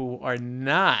couple who are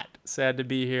not sad to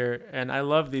be here, and I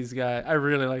love these guys. I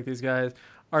really like these guys.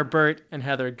 Are Burt and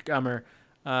Heather Gummer.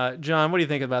 John, what do you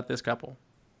think about this couple?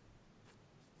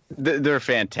 They're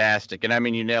fantastic, and I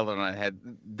mean, you nailed it on the head.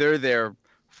 They're there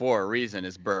for a reason,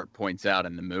 as Burt points out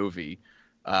in the movie.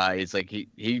 It's like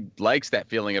he likes that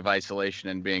feeling of isolation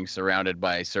and being surrounded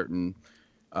by certain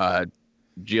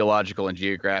geological and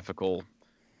geographical,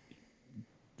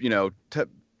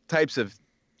 types of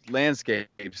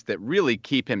landscapes that really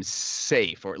keep him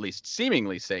safe, or at least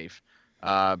seemingly safe,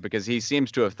 because he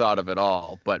seems to have thought of it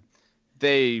all. But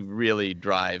they really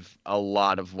drive a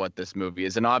lot of what this movie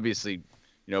is, and obviously,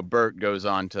 Burt goes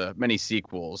on to many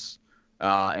sequels,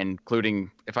 including,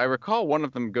 if I recall, one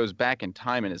of them goes back in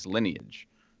time in his lineage.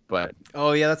 But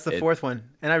oh yeah, that's the fourth one,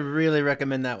 and I really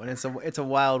recommend that one. It's a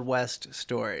Wild West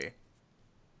story.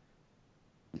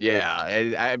 Yeah,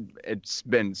 it's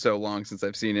been so long since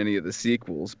I've seen any of the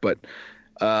sequels, but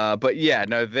yeah,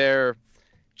 no, they're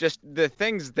just the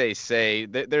things they say.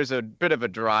 There's a bit of a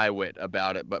dry wit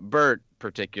about it, but Burt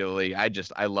particularly, I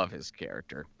love his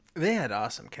character. They had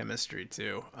awesome chemistry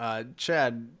too.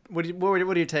 Chad, what are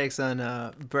your takes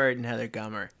on Burt and Heather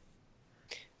Gummer?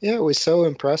 Yeah, it was so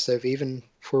impressive, even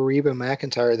for Reba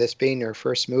McEntire, this being her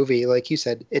first movie. Like you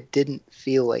said, it didn't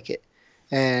feel like it.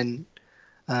 And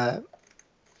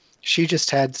she just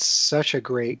had such a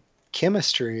great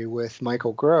chemistry with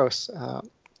Michael Gross.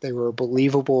 They were a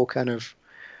believable kind of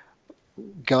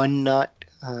gun nut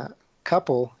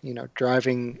couple,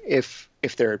 driving. If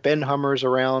there had been Hummers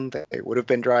around, they would have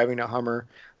been driving a Hummer.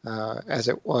 As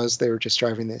it was, they were just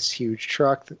driving this huge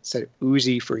truck that said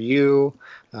Uzi for you,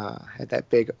 had that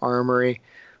big armory.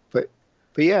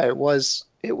 But yeah, it was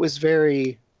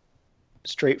very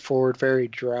straightforward, very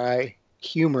dry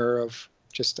humor of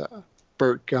just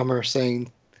Burt Gummer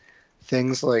saying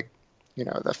things like,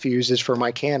 the fuse is for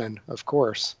my cannon, of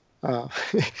course.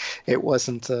 It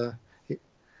wasn't,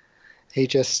 he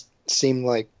just seemed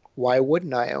like, why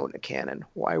wouldn't I own a cannon?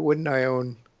 Why wouldn't I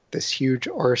own this huge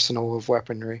arsenal of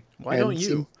weaponry? Why don't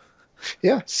you?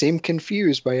 Seemed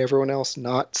confused by everyone else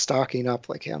not stocking up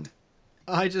like him.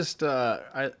 I just,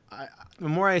 the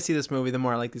more I see this movie, the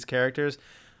more I like these characters.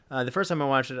 The first time I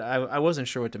watched it, I wasn't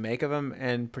sure what to make of him,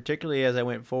 and particularly as I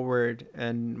went forward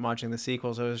and watching the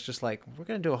sequels, I was just like, we're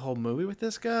going to do a whole movie with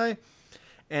this guy?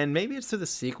 And maybe it's through the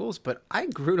sequels, but I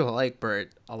grew to like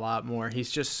Burt a lot more. He's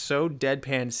just so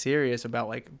deadpan serious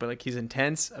about but he's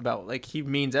intense about he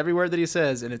means every word that he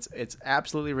says, and it's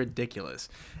absolutely ridiculous.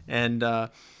 And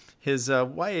his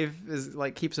wife is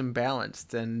keeps him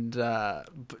balanced, and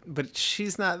but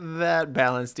she's not that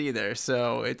balanced either.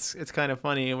 So it's kind of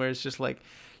funny where it's just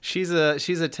she's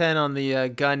a 10 on the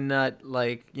gun nut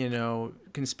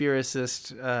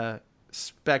conspiracist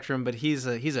spectrum, but he's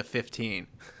a 15.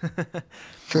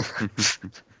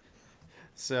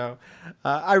 So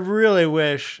I really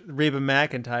wish Reba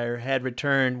McEntire had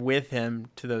returned with him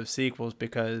to those sequels,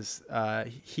 because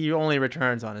he only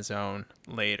returns on his own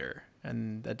later,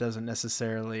 and that doesn't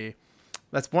necessarily.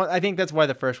 I think that's why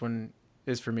the first one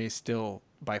is for me still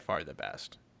by far the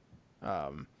best.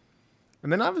 And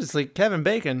then obviously Kevin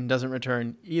Bacon doesn't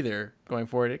return either going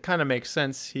forward. It kind of makes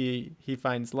sense. He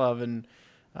finds love and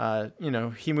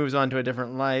he moves on to a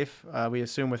different life. We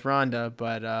assume with Rhonda,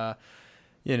 but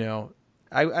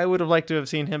I would have liked to have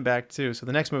seen him back too. So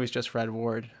the next movie is just Fred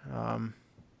Ward.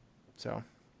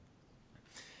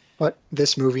 But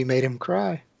this movie made him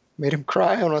cry. Made him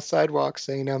cry on a sidewalk,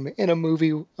 saying I'm in a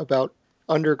movie about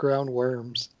underground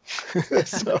worms.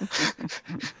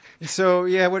 So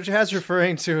yeah, what Chad's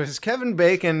referring to is Kevin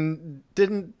Bacon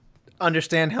didn't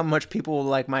understand how much people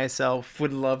like myself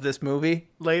would love this movie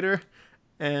later,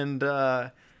 and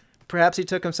perhaps he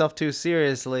took himself too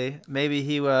seriously. Maybe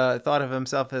he thought of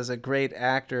himself as a great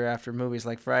actor after movies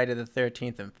like Friday the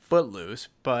 13th and Footloose,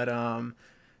 but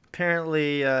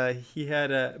apparently he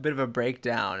had a bit of a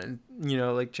breakdown, and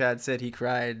like Chad said, he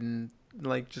cried and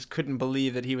just couldn't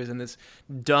believe that he was in this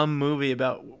dumb movie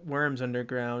about worms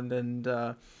underground. And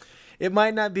it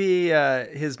might not be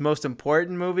his most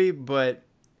important movie, but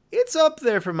it's up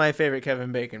there for my favorite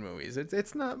Kevin Bacon movies.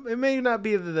 It's not. It may not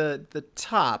be the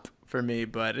top for me,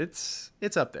 but it's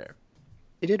up there.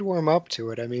 He did warm up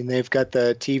to it. I mean, they've got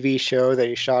the TV show that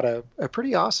he shot a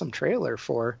pretty awesome trailer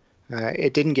for.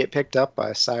 It didn't get picked up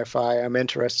by Sci-Fi. I'm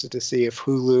interested to see if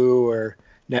Hulu or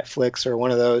Netflix or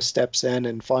one of those steps in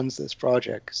and funds this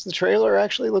project, because the trailer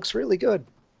actually looks really good.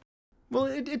 Well,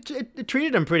 it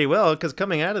treated him pretty well because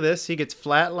coming out of this, he gets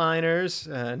Flatliners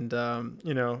and,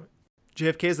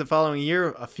 JFK's the following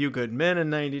year, A Few Good Men in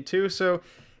 92. So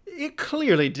it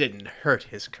clearly didn't hurt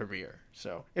his career.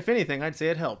 So if anything, I'd say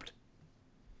it helped.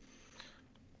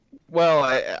 Well,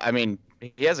 I mean,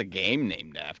 he has a game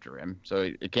named after him,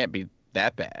 so it can't be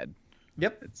that bad.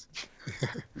 Yep.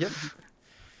 Yep.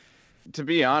 To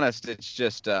be honest, it's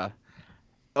just a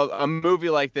movie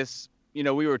like this. We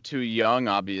were too young,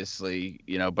 obviously,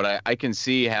 but I can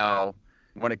see how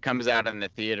when it comes out in the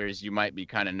theaters, you might be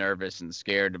kind of nervous and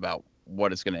scared about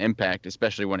what it's going to impact,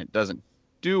 especially when it doesn't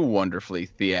do wonderfully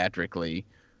theatrically.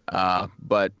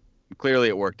 But clearly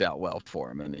it worked out well for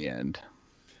him in the end.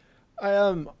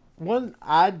 One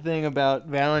odd thing about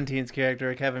Valentine's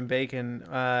character, Kevin Bacon,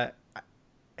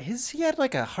 he had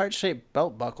like a heart-shaped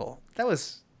belt buckle. That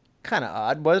was kind of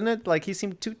odd, wasn't it? Like he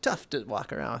seemed too tough to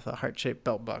walk around with a heart-shaped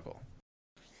belt buckle.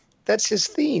 That's his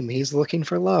theme. He's looking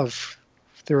for love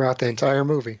throughout the entire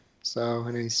movie. So,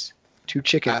 and he's too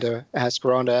chicken to ask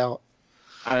Rhonda out.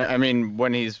 I mean,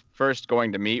 when he's first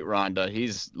going to meet Rhonda,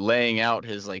 he's laying out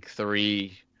his like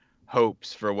 3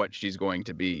 hopes for what she's going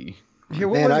to be. Yeah,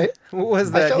 what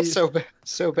was that? I felt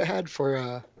so bad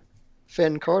for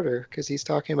Finn Carter because he's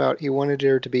talking about he wanted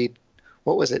her to be,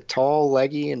 what was it, tall,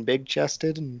 leggy, and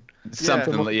big-chested, and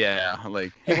something.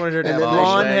 Like he wanted her to have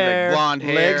blonde hair,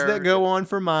 legs that go on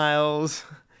for miles,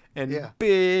 and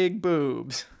big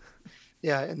boobs.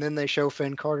 Yeah, and then they show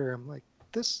Finn Carter. I'm like,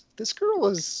 this girl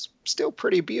is still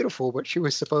pretty beautiful, but she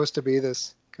was supposed to be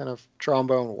this kind of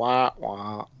trombone wah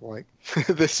wah. Like,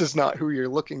 this is not who you're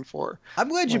looking for. I'm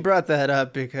glad you brought that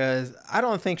up because I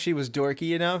don't think she was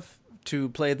dorky enough to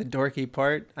play the dorky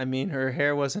part. I mean, her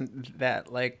hair wasn't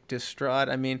that like distraught.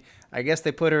 I mean, I guess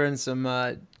they put her in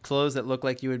some clothes that look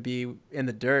like you would be in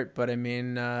the dirt, but I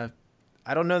mean, I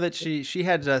don't know that she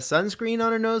had sunscreen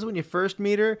on her nose when you first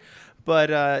meet her,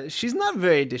 but she's not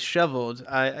very disheveled.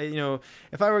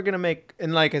 If I were gonna make,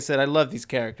 and like I said, I love these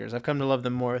characters. I've come to love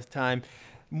them more with time.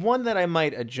 One that I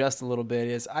might adjust a little bit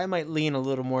is I might lean a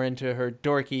little more into her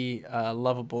dorky,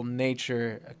 lovable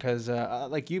nature because,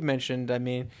 like you mentioned, I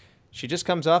mean, she just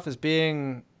comes off as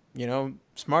being,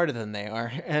 smarter than they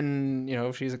are, and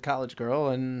she's a college girl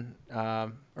and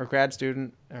or grad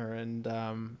student,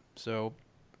 so.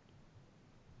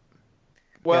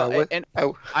 Well,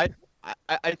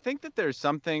 I think that there's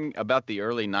something about the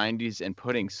early 90s and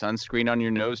putting sunscreen on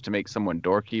your nose to make someone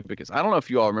dorky, because I don't know if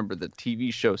you all remember the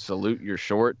TV show Salute Your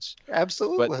Shorts.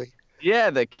 Absolutely. But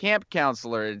yeah, the camp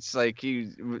counselor, it's like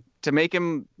to make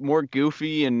him more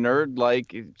goofy and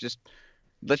nerd-like,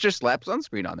 let's just slap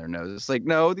sunscreen on their nose. It's like,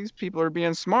 no, these people are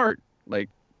being smart. Like,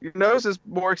 your nose is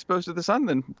more exposed to the sun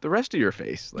than the rest of your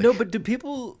face. Like, no, but do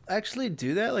people actually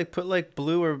do that? Like put like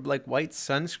blue or like white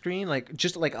sunscreen, like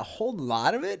just like a whole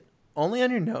lot of it only on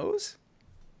your nose?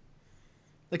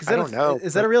 Like, I don't know.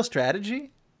 Is that a real strategy?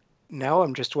 Now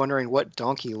I'm just wondering what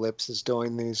Donkey Lips is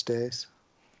doing these days.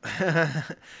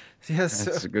 Yes,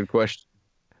 that's a good question.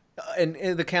 And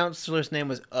the counselor's name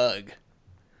was Ugg.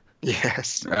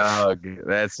 Yes. Ugg,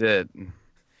 that's it.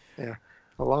 Yeah.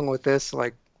 Along with this,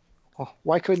 like,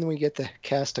 why couldn't we get the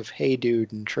cast of Hey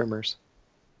Dude and Tremors?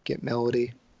 Get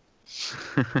Melody.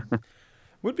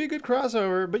 Would be a good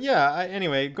crossover, but yeah.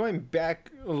 Anyway, going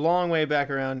back a long way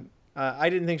back around, I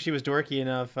didn't think she was dorky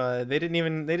enough. They didn't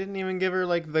even give her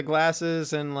like the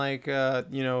glasses and like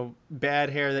bad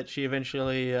hair that she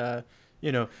eventually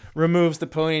removes the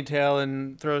ponytail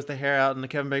and throws the hair out, and the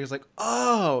Kevin Bacon's like,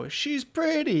 oh, she's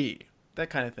pretty, that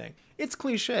kind of thing. It's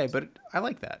cliche, but I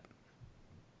like that.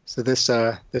 So this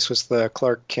was the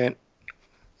Clark Kent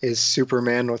is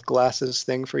Superman with glasses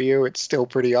thing for you. It's still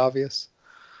pretty obvious.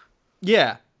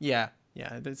 Yeah.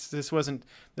 This wasn't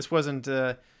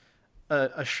a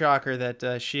shocker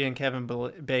that she and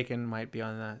Kevin Bacon might be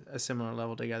on a similar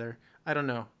level together. I don't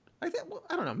know. I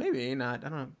don't know. Maybe not. I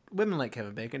don't know. Women like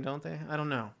Kevin Bacon, don't they? I don't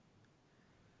know.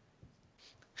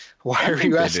 Why are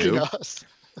you asking us?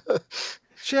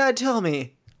 Chad, tell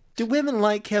me, do women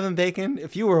like Kevin Bacon?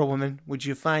 If you were a woman, would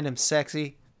you find him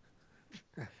sexy?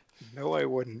 No, I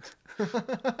wouldn't.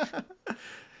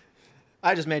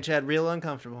 I just made Chad real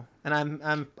uncomfortable,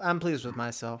 and I'm pleased with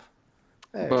myself.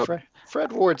 Hey,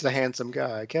 Fred Ward's a handsome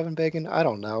guy. Kevin Bacon, I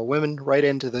don't know. Women, write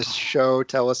into this show.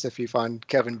 Tell us if you find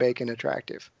Kevin Bacon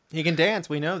attractive. He can dance.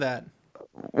 We know that.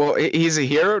 Well, he's a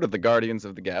hero to the Guardians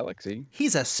of the Galaxy.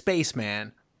 He's a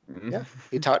spaceman. Yeah,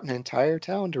 he taught an entire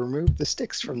town to remove the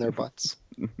sticks from their butts.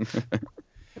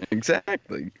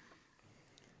 Exactly.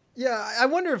 Yeah, I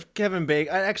wonder if Kevin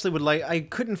Bacon. I actually would like. I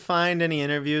couldn't find any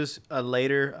interviews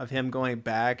later of him going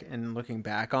back and looking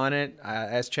back on it.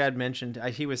 As Chad mentioned,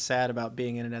 he was sad about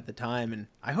being in it at the time, and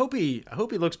I hope he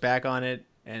looks back on it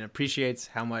and appreciates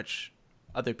how much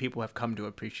other people have come to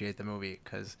appreciate the movie.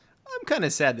 Because I'm kind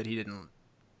of sad that he didn't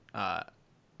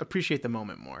appreciate the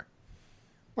moment more.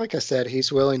 Like I said,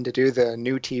 he's willing to do the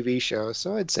new TV show,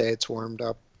 so I'd say it's warmed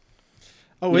up.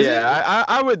 Oh, is it? Yeah,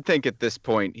 I would think at this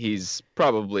point he's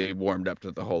probably warmed up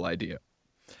to the whole idea.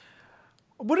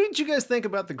 What did you guys think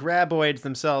about the graboids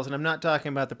themselves? And I'm not talking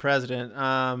about the president.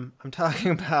 I'm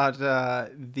talking about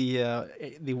the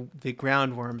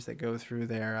ground worms that go through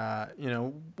there.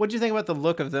 What did you think about the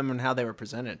look of them and how they were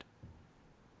presented?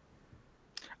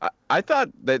 I thought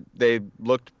that they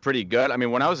looked pretty good. I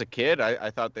mean, when I was a kid,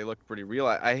 I thought they looked pretty real.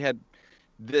 I had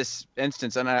this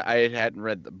instance, and I hadn't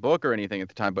read the book or anything at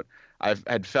the time, but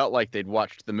had felt like they'd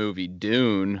watched the movie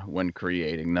Dune when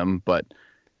creating them. But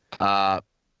I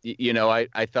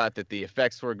thought that the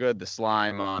effects were good. The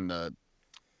slime on the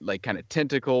like kind of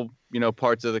tentacle,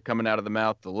 parts of it coming out of the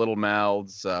mouth, the little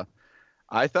mouths.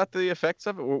 I thought the effects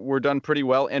of it were done pretty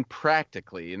well and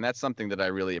practically, and that's something that I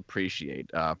really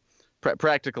appreciate.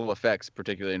 Practical effects,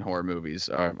 particularly in horror movies,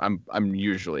 I'm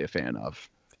usually a fan of.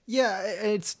 Yeah,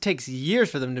 it takes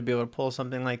years for them to be able to pull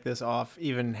something like this off,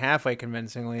 even halfway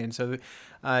convincingly. And so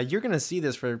you're going to see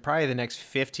this for probably the next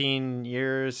 15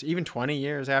 years, even 20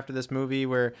 years after this movie,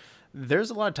 where there's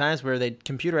a lot of times where they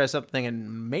computerize something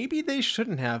and maybe they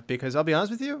shouldn't have, because I'll be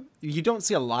honest with you, you don't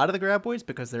see a lot of the graboids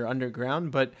because they're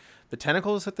underground, but the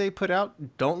tentacles that they put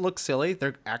out don't look silly.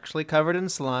 They're actually covered in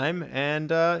slime, and,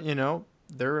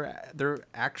 they're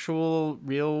actual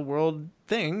real world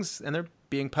things, and they're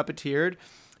being puppeteered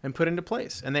and put into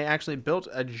place. And they actually built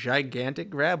a gigantic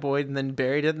graboid and then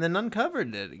buried it and then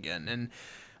uncovered it again.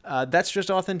 And that's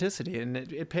just authenticity, and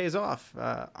it pays off.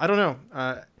 I don't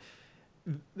know.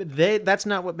 That's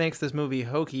not what makes this movie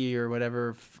hokey or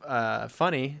whatever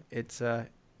funny. It's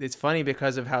funny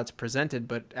because of how it's presented,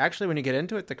 but actually when you get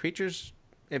into it, the creatures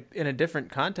in a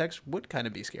different context would kind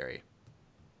of be scary.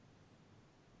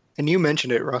 And you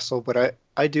mentioned it, Russell, but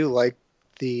I do like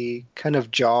the kind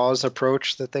of Jaws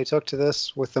approach that they took to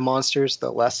this with the monsters. The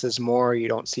less is more. You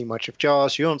don't see much of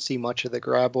Jaws. You don't see much of the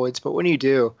graboids. But when you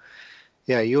do,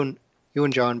 yeah, you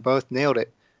and John both nailed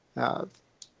it.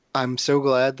 I'm so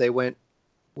glad they went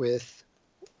with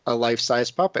a life-size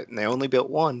puppet, and they only built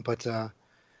one. But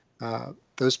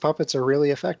those puppets are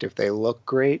really effective. They look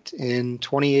great in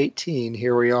 2018.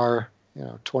 Here we are,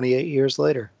 28 years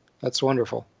later. That's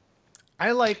wonderful.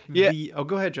 I like the... Oh,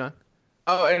 go ahead, John.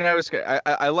 Oh, and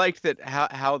I liked that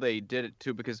how they did it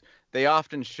too, because they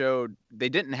often they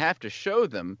didn't have to show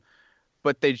them,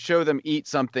 but they'd show them eat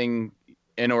something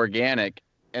inorganic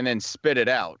and then spit it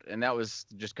out, and that was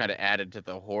just kind of added to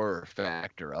the horror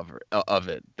factor of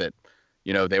it. That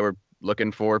they were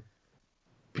looking for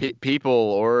people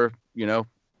or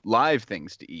live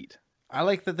things to eat. I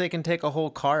like that they can take a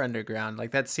whole car underground, like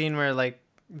that scene where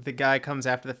the guy comes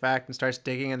after the fact and starts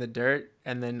digging in the dirt,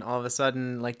 and then all of a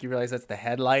sudden, you realize that's the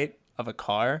headlight of a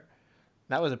car.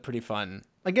 That was a pretty fun.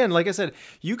 Again, like I said,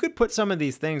 you could put some of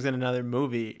these things in another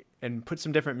movie and put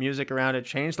some different music around it,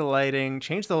 change the lighting,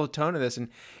 change the whole tone of this, and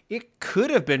it could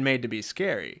have been made to be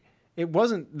scary. It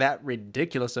wasn't that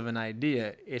ridiculous of an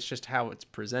idea. It's just how it's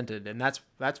presented, and that's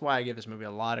why I give this movie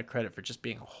a lot of credit for just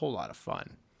being a whole lot of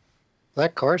fun.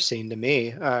 That car scene, to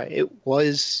me, it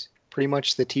was pretty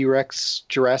much the T-Rex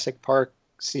Jurassic Park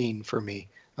scene for me.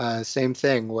 Same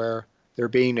thing, where they're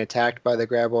being attacked by the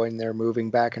graboid and they're moving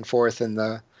back and forth in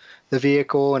the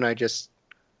vehicle, and I just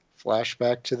flash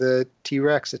back to the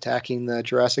T-Rex attacking the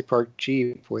Jurassic Park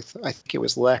Jeep with, I think it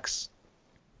was Lex,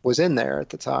 was in there at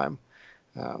the time.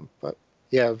 But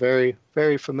yeah, very,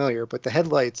 very familiar. But the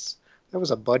headlights, that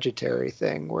was a budgetary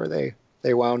thing where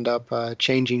they wound up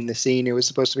changing the scene. It was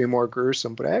supposed to be more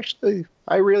gruesome, but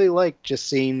I really liked just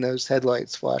seeing those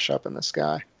headlights flash up in the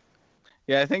sky.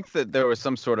 Yeah, I think that there was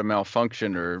some sort of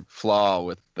malfunction or flaw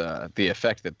with the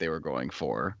effect that they were going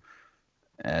for,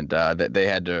 and that they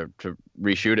had to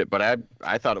reshoot it. But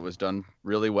I thought it was done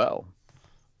really well.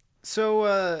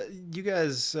 So, you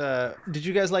guys, did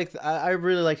you guys like? I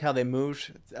really liked how they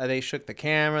moved. They shook the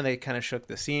camera. They kind of shook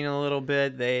the scene a little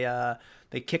bit.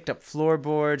 They kicked up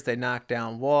floorboards. They knocked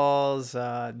down walls.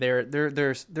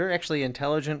 They're actually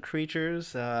intelligent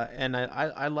creatures, and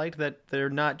I liked that they're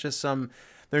not just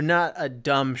they're not a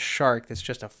dumb shark that's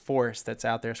just a force that's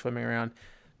out there swimming around.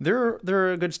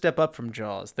 They're a good step up from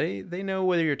Jaws. They know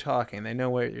whether you're talking. They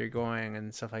know where you're going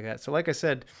and stuff like that. So, like I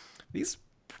said,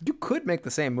 you could make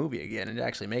the same movie again and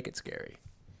actually make it scary.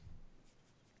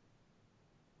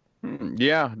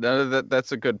 Yeah, no,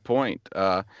 that's a good point.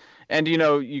 And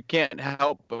you can't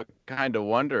help but kind of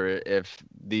wonder if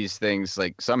these things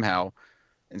like somehow,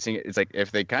 and seeing it's like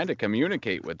if they kind of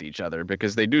communicate with each other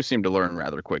because they do seem to learn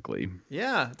rather quickly.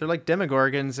 Yeah, they're like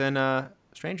Demogorgons in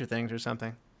Stranger Things or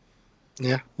something.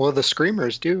 Yeah. Well, the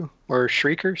screamers do, or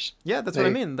shriekers. Yeah, that's what I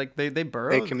They mean. Like they they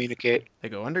burrow, communicate. they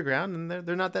go underground, and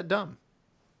they're not that dumb.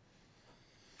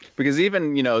 Because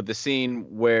even the scene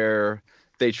where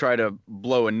they try to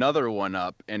blow another one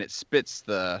up and it spits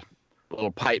the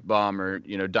little pipe bomb or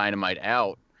dynamite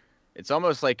out, it's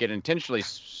almost like it intentionally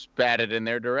spat it in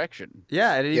their direction.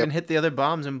 Yeah, it even Yep. hit the other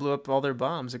bombs and blew up all their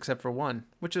bombs except for one,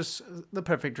 which is the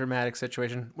perfect dramatic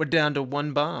situation. We're down to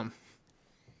one bomb.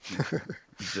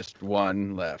 Just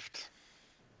one left.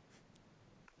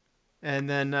 And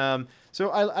then, so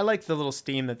I like the little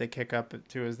steam that they kick up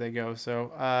to as they go.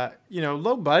 So,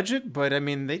 low budget, but I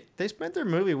mean, they spent their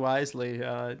movie wisely.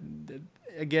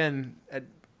 Again, it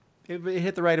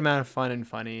hit the right amount of fun and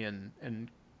funny and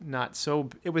not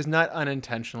so, it was not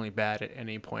unintentionally bad at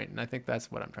any point. And I think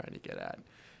that's what I'm trying to get at.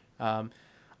 Um,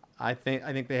 I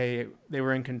think they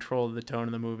were in control of the tone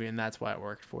of the movie, and that's why it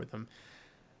worked for them.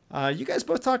 You guys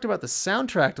both talked about the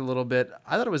soundtrack a little bit.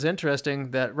 I thought it was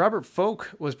interesting that Robert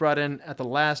Folk was brought in at the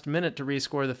last minute to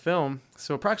rescore the film.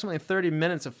 So approximately 30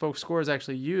 minutes of Folk's score is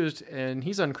actually used, and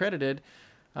he's uncredited.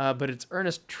 But it's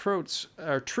Ernest Trout's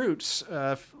first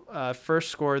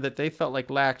score that they felt like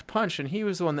lacked punch, and he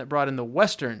was the one that brought in the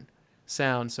Western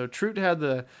sound. So Trout had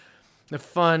the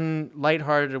fun,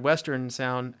 lighthearted Western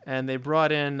sound, and they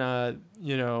brought in,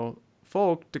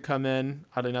 Folk to come in.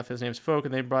 Oddly enough, his name's Folk,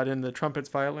 and they brought in the trumpets,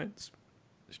 violins,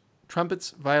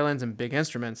 and big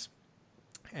instruments,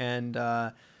 and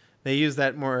they use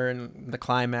that more in the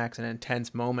climax and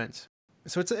intense moments.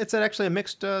 So it's actually a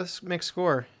mixed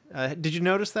score. Did you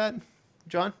notice that,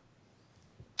 John?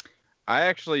 I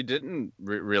actually didn't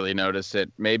really notice it.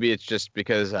 Maybe it's just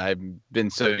because I've been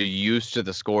so used to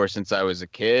the score since I was a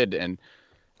kid, and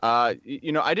I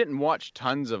didn't watch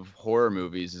tons of horror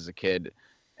movies as a kid,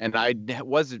 and I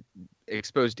was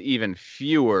exposed to even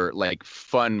fewer like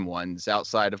fun ones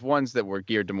outside of ones that were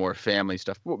geared to more family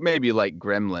stuff, maybe like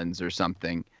Gremlins or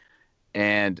something.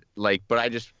 And but I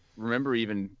just remember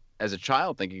even as a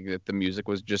child thinking that the music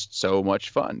was just so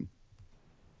much fun.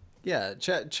 Yeah,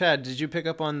 Chad, did you pick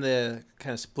up on the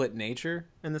kind of split nature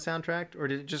in the soundtrack, or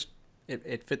did it just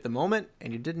it fit the moment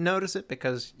and you didn't notice it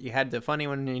because you had the funny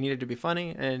when you needed to be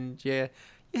funny, and you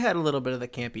had a little bit of the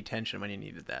campy tension when you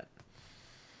needed that?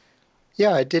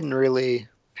 Yeah, I didn't really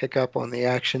pick up on the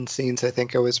action scenes. I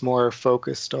think I was more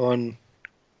focused on,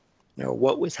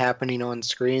 what was happening on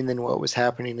screen than what was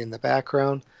happening in the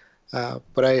background.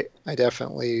 But I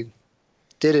definitely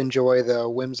did enjoy the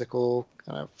whimsical,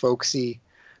 kind of folksy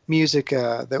music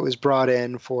that was brought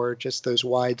in for just those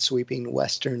wide sweeping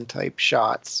Western type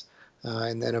shots.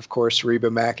 And then, of course, Reba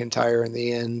McEntire in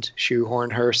the end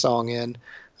shoehorned her song in.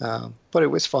 But it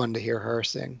was fun to hear her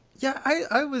sing. Yeah,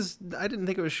 I didn't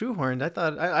think it was shoehorned. I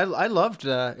thought I loved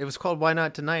it was called Why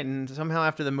Not Tonight, and somehow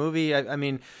after the movie, I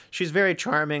mean, she's very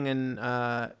charming and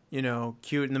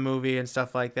cute in the movie and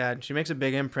stuff like that. She makes a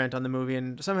big imprint on the movie,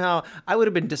 and somehow I would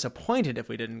have been disappointed if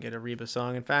we didn't get a Reba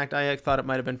song. In fact, I thought it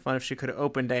might have been fun if she could have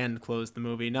opened and closed the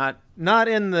movie, not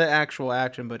in the actual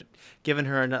action, but given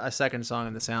her a second song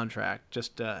in the soundtrack,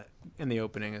 just in the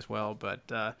opening as well.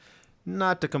 But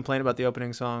not to complain about the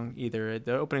opening song either.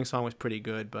 The opening song was pretty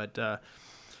good, but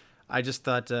I just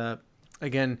thought,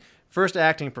 again, first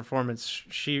acting performance,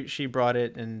 she brought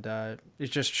it, and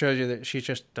it just shows you that she's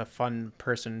just a fun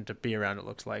person to be around, it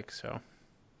looks like. So,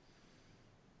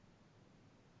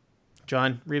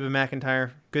 John, Reba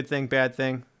McEntire, good thing, bad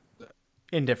thing,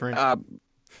 indifferent.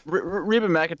 Reba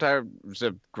McEntire was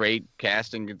a great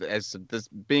casting as this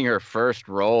being her first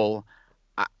role.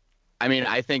 I mean,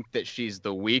 I think that she's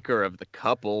the weaker of the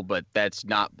couple, but that's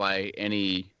not by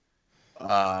any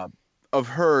of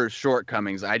her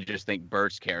shortcomings. I just think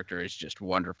Bert's character is just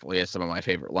wonderful. He has some of my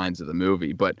favorite lines of the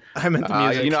movie. But I meant the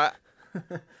music.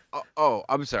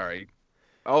 I'm sorry.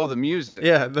 Oh, the music.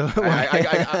 Yeah,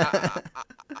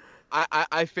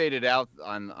 I faded out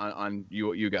on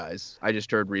you guys. I just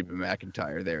heard Reba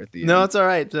McEntire there at the end. No, it's all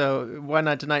right. So Why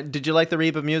Not Tonight? Did you like the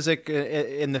Reba music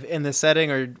in the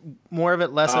setting, or more of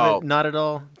it, less of it, not at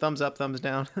all? Thumbs up, thumbs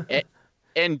down.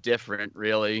 Indifferent,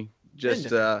 really.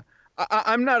 Just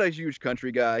I'm not a huge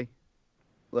country guy,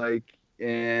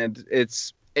 and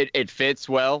it fits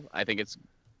well. I think it's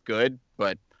good,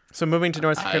 but so moving to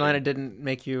North Carolina didn't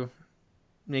make you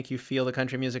feel the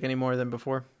country music any more than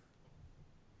before?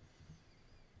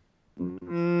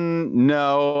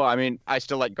 No, I mean, I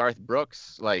still like Garth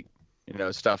Brooks,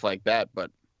 stuff like that, but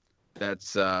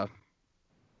That's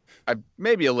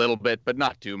maybe a little bit, but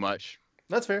not too much.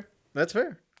 That's fair. That's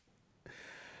fair.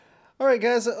 All right,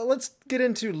 guys, let's get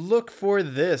into Look for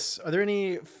This. Are there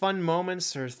any fun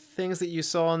moments or things that you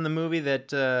saw in the movie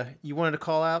that you wanted to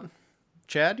call out?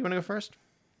 Chad, you want to go first?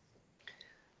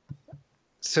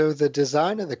 So the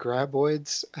design of the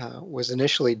graboids was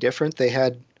initially different. They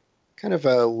had kind of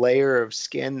a layer of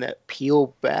skin that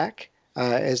peeled back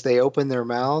as they opened their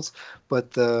mouths,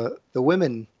 but the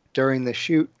women during the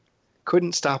shoot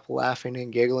couldn't stop laughing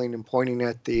and giggling and pointing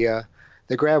at the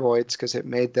graboids because it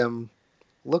made them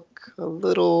look a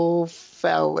little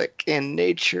phallic in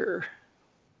nature.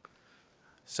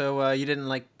 So you didn't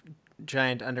like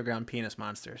giant underground penis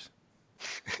monsters?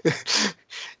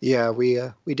 Yeah, we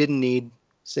didn't need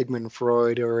Sigmund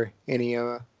Freud or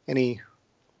any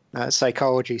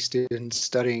psychology students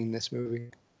studying this movie.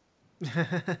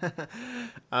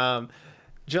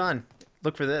 John,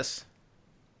 look for this.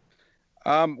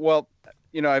 Well,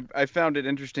 I found it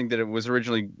interesting that it was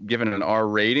originally given an R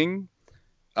rating.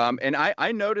 And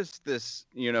I noticed this,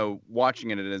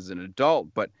 watching it as an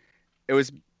adult, but it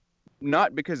was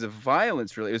not because of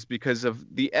violence, really. It was because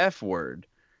of the F word.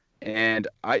 And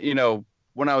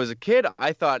when I was a kid,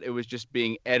 I thought it was just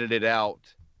being edited out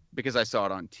because I saw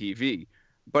it on TV.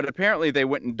 But apparently they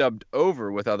went and dubbed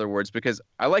over with other words because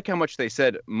I like how much they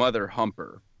said mother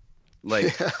humper.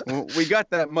 Like, we got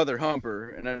that mother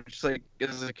humper. And I'm just like,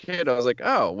 as a kid, I was like,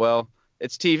 oh, well,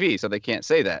 it's TV, so they can't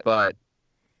say that. But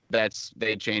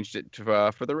they changed it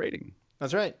for the rating.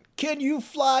 That's right. Can you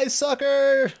fly,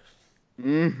 sucker?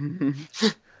 Mm-hmm.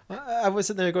 I was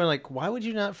sitting there going like, why would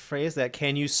you not phrase that?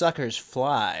 Can you suckers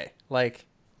fly? Like,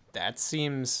 that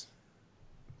seems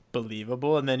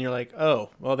believable. And then you're like, oh,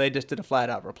 well, they just did a flat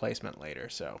out replacement later.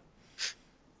 So,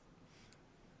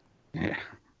 yeah.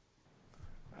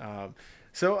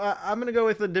 So I'm going to go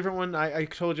with a different one. I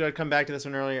told you I'd come back to this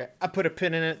one earlier. I put a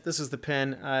pin in it. This is the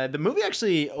pin. The movie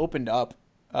actually opened up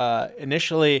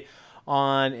initially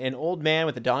on an old man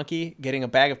with a donkey getting a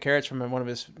bag of carrots from one of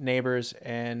his neighbors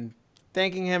and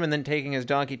thanking him and then taking his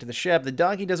donkey to the shed. The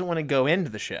donkey doesn't want to go into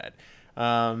the shed.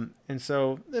 And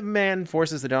so the man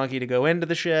forces the donkey to go into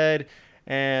the shed,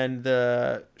 and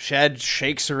the shed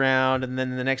shakes around, and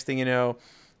then the next thing you know,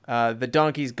 the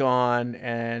donkey's gone,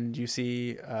 and you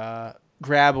see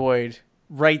Graboid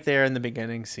right there in the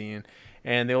beginning scene,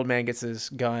 and the old man gets his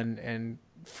gun and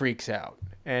freaks out.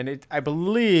 And I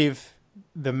believe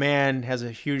the man has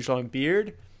a huge long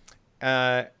beard.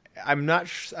 I'm not.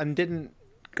 I didn't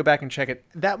go back and check it.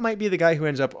 That might be the guy who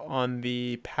ends up on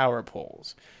the power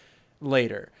poles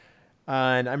later.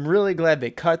 And I'm really glad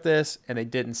they cut this and they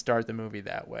didn't start the movie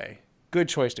that way. Good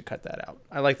choice to cut that out.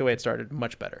 I like the way it started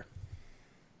much better.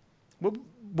 What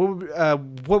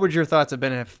would your thoughts have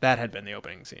been if that had been the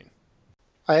opening scene?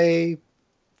 I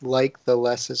like the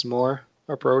less is more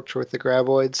approach with the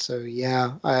graboids. So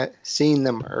yeah, seeing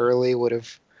them early would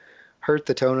have hurt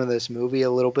the tone of this movie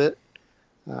a little bit.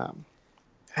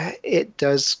 It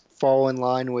does fall in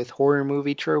line with horror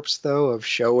movie tropes, though, of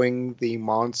showing the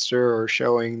monster or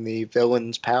showing the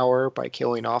villain's power by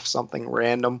killing off something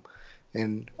random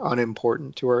and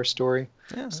unimportant to our story.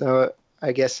 Yeah. So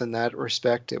I guess in that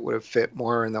respect, it would have fit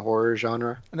more in the horror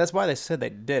genre. And that's why they said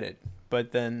they did it.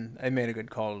 But then I made a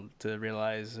good call to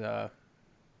realize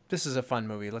this is a fun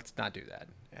movie. Let's not do that.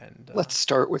 And let's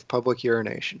start with public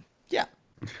urination. Yeah.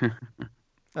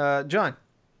 John.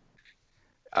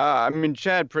 I mean,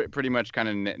 Chad pretty much kind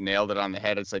of nailed it on the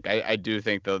head. It's like I do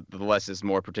think the less is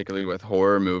more, particularly with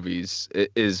horror movies,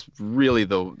 is really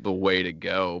the way to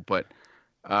go. But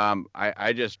I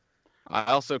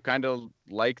also kind of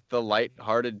like the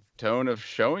light-hearted tone of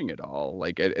showing it all.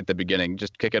 Like at the beginning,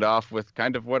 just kick it off with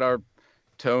kind of what our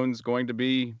tone's going to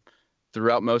be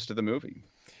throughout most of the movie.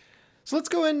 So let's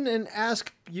go in and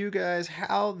ask you guys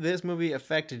how this movie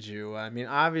affected you. I mean,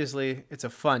 obviously, it's a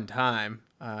fun time.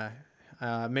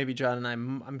 Maybe John and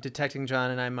I'm detecting John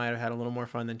and I might have had a little more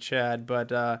fun than Chad, but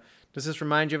does this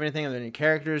remind you of anything? Are there any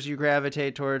characters you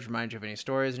gravitate towards? Remind you of any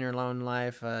stories in your own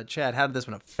life? Chad, how did this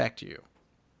one affect you?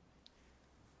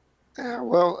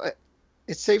 Well,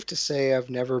 it's safe to say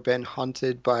I've never been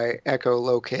hunted by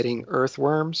echolocating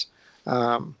earthworms.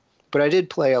 But I did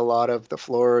play a lot of The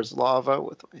Floor is Lava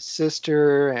with my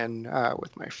sister and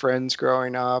with my friends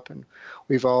growing up. And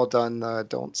we've all done the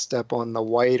don't step on the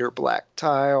white or black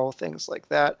tile, things like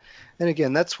that. And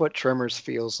again, that's what Tremors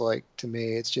feels like to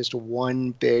me. It's just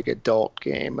one big adult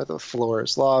game of The Floor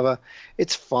is Lava.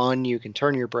 It's fun. You can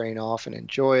turn your brain off and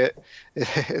enjoy it.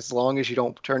 As long as you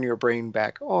don't turn your brain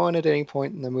back on at any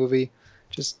point in the movie,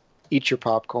 just eat your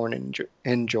popcorn and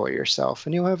enjoy yourself,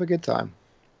 and you'll have a good time.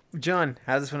 John,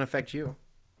 how does this one affect you?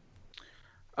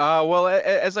 Well,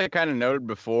 as I kind of noted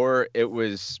before, it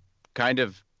was kind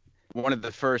of one of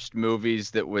the first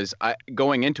movies that was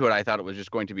going into it. I thought it was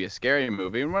just going to be a scary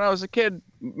movie, and when I was a kid,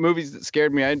 movies that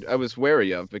scared me, I was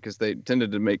wary of because they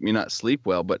tended to make me not sleep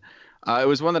well. But it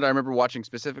was one that I remember watching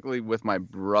specifically with my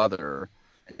brother,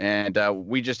 and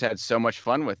we just had so much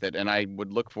fun with it. And I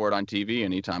would look for it on TV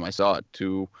anytime I saw it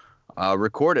to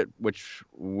record it, which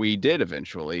we did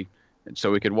eventually, and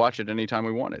so we could watch it anytime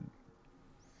we wanted.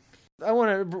 I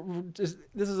want to just,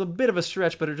 this is a bit of a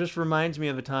stretch, but it just reminds me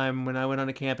of a time when I went on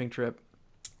a camping trip.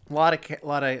 A lot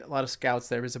of scouts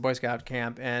there. It was a Boy Scout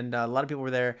camp, and a lot of people were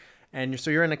there. And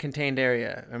so you're in a contained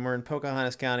area, and we're in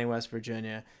Pocahontas County, West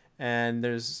Virginia, and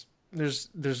there's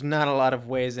not a lot of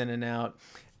ways in and out.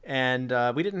 And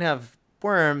we didn't have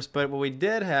worms, but what we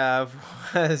did have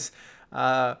was,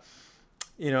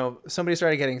 somebody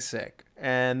started getting sick,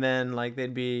 and then like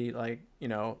they'd be like,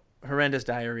 horrendous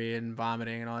diarrhea and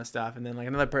vomiting and all that stuff, and then like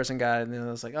another person got it, and then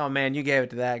it was like, oh man, you gave it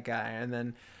to that guy, and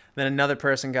then another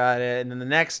person got it, and then the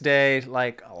next day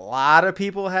like a lot of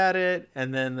people had it,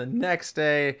 and then the next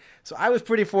day, so I was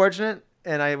pretty fortunate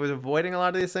and I was avoiding a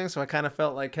lot of these things, so I kind of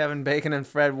felt like Kevin Bacon and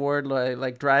Fred Ward,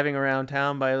 like driving around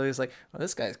town by at least like, oh,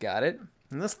 this guy's got it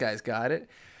and this guy's got it.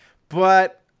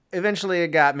 But eventually it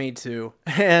got me too,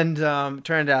 and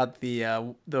turned out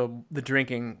the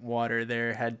drinking water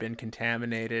there had been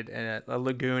contaminated, and a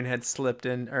lagoon had slipped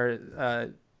in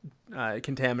or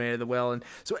contaminated the well, and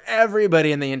so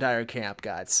everybody in the entire camp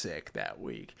got sick that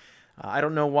week. I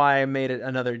don't know why I made it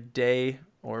another day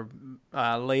or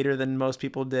later than most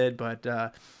people did, but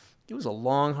it was a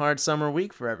long, hard summer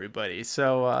week for everybody.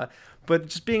 So, but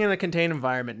just being in a contained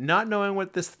environment, not knowing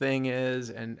what this thing is,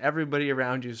 and everybody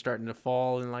around you is starting to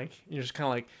fall, and like you're just kind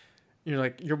of like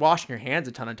you're washing your hands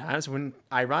a ton of times when,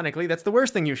 ironically, that's the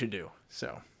worst thing you should do.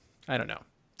 So, I don't know.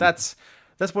 That's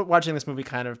what watching this movie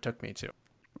kind of took me to.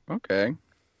 Okay,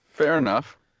 fair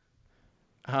enough.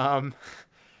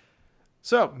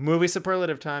 So movie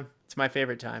superlative time. It's my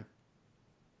favorite time.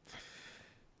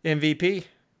 MVP,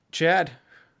 Chad.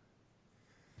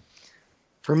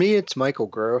 For me, it's Michael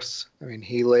Gross. I mean,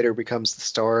 he later becomes the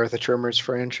star of the Tremors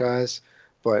franchise,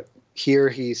 but here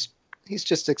he's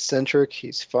just eccentric.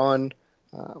 He's fun.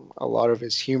 A lot of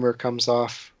his humor comes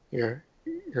off. You're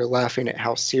laughing at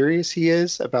how serious he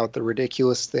is about the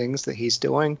ridiculous things that he's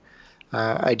doing.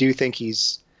 I do think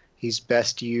he's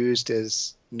best used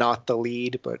as not the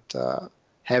lead, but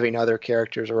having other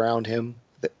characters around him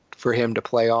for him to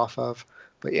play off of.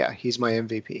 But yeah, he's my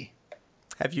MVP.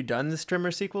 Have you done the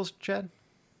Tremors sequels, Chad?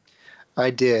 I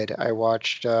did. I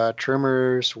watched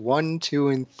Tremors 1, 2,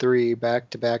 and 3 back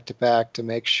to back to back to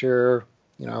make sure,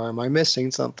 am I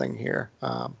missing something here?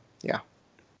 Yeah.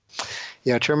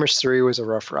 Yeah, Tremors 3 was a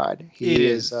rough ride.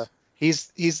 He's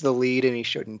the lead, and he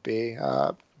shouldn't be.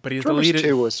 But he's Tremors the lead.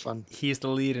 2 was fun. He's the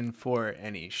lead in 4,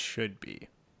 and he should be.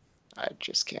 I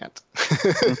just can't.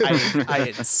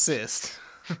 I insist.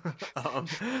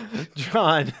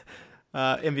 John,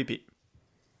 MVP.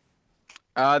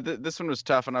 This one was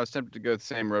tough, and I was tempted to go the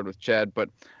same road with Chad, but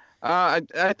I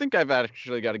think I've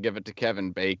actually got to give it to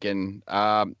Kevin Bacon.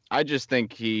 I just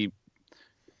think he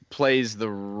plays the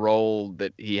role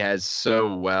that he has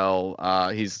so well.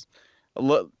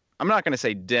 I'm not going to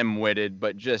say dim-witted,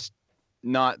 but just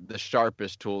not the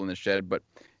sharpest tool in the shed, but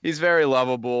he's very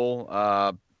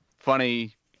lovable,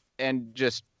 funny, and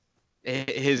just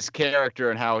his character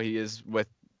and how he is with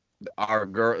our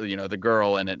girl, the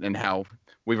girl in it, and how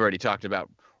we've already talked about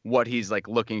what he's like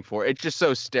looking for. It's just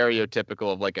so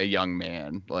stereotypical of like a young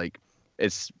man. Like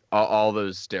it's all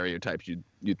those stereotypes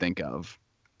you think of.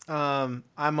 I'm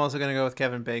also gonna go with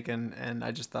Kevin Bacon, and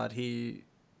I just thought he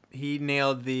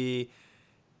nailed the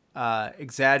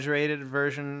exaggerated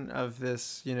version of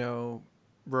this,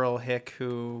 rural hick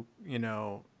who,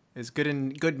 is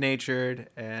good natured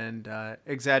and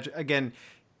again,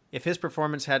 if his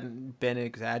performance hadn't been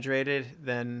exaggerated,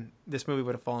 then this movie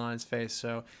would have fallen on its face.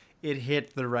 So it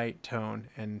hit the right tone,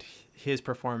 and his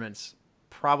performance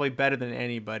probably better than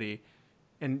anybody,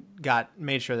 and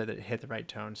made sure that it hit the right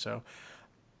tone. So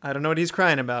I don't know what he's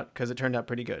crying about because it turned out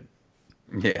pretty good.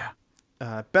 Yeah.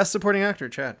 Best supporting actor,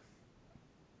 Chad.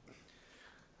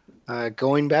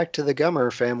 Going back to the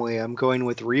Gummer family, I'm going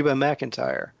with Reba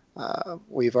McEntire.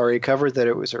 We've already covered that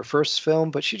it was her first film,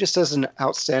 but she just does an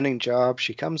outstanding job.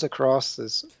 She comes across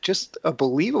as just a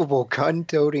believable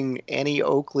gun-toting Annie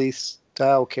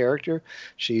Oakley-style character.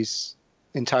 She's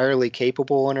entirely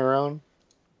capable on her own.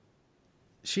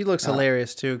 She looks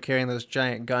hilarious, too, carrying those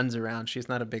giant guns around. She's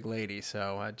not a big lady,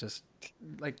 so I just,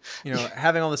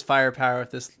 having all this firepower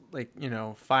with this,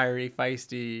 fiery,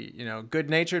 feisty,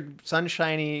 good-natured,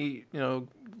 sunshiny,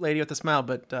 lady with a smile,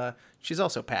 but she's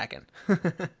also packing.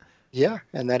 Yeah,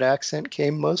 and that accent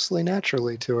came mostly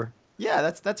naturally to her. Yeah,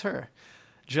 that's her.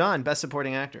 John, best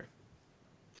supporting actor.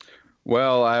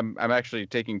 Well, I'm actually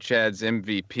taking Chad's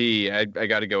MVP. I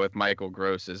got to go with Michael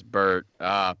Gross as Bert.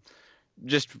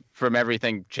 Just from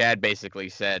everything Chad basically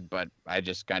said, but I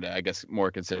just kind of, I guess, more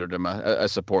considered him a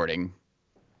supporting.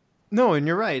 No, and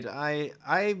you're right.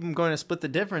 I'm going to split the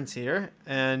difference here,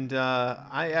 and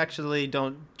I actually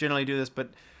don't generally do this, but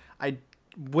I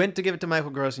went to give it to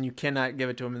Michael Gross, and you cannot give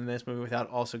it to him in this movie without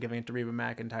also giving it to Reba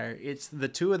McEntire. It's the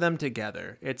two of them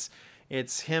together.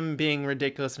 It's him being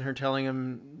ridiculous and her telling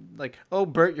him like, "Oh,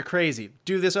 Bert, you're crazy.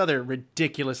 Do this other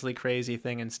ridiculously crazy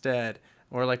thing instead."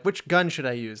 Or like, which gun should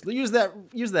I use? Use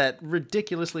that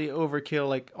ridiculously overkill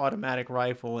like automatic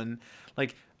rifle, and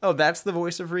like, oh, that's the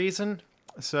voice of reason.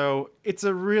 So it's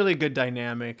a really good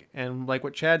dynamic, and like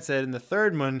what Chad said in the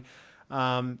third one,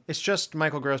 it's just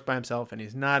Michael Gross by himself, and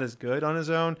he's not as good on his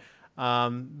own.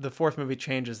 The fourth movie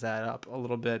changes that up a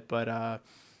little bit, but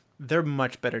they're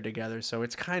much better together. So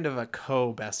it's kind of a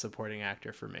co-best supporting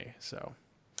actor for me. So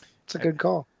It's a good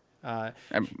call.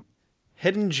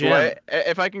 Hidden Gem. Well,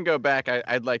 if I can go back,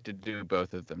 I'd like to do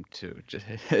both of them too. Just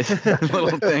a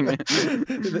little thing.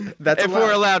 That's if allowed.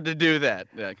 we're allowed to do that,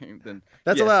 then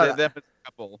That's yes, allowed. That was a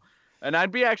couple. And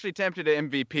I'd be actually tempted to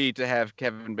MVP to have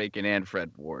Kevin Bacon and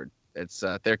Fred Ward. It's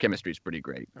their chemistry's pretty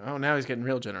great. Oh, now he's getting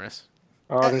real generous.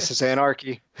 Oh, this is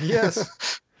anarchy.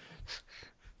 Yes.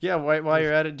 Yeah. While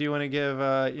you're at it, do you want to give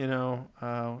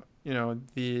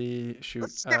the shoot?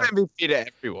 Let's give MVP to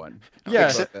everyone. Yeah.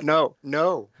 Except, no.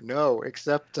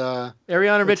 Except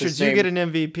Ariana what's his Richards, you get name?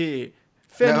 an MVP.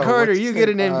 Finn No, Carter, what's you his get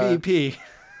an name? MVP.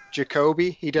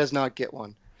 Jacoby. He does not get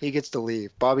one. He gets to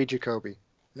leave. Bobby Jacoby.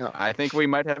 No. I think we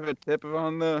might have a tip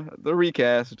on the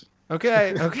recast.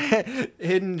 Okay.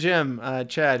 Hidden Gem.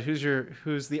 Chad, who's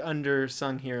the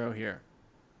undersung hero here?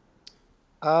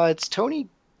 It's Tony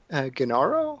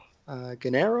Gennaro,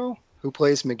 who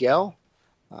plays Miguel.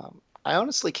 I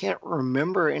honestly can't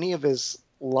remember any of his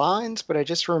lines, but I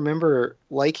just remember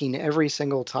liking every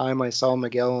single time I saw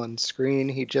Miguel on screen.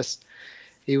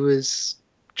 He was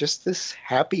just this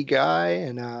happy guy,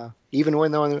 and even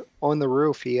when on the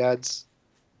roof, he adds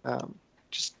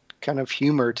just kind of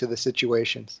humor to the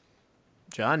situations.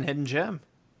 John, Hidden Gem.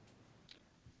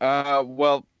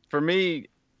 Well, for me,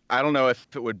 I don't know if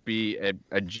it would be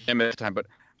a gem at the time, but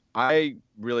I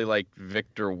really liked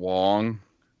Victor Wong.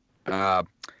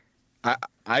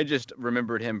 I just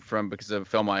remembered him because of a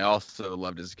film I also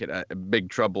loved as a kid, Big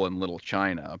Trouble in Little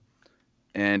China.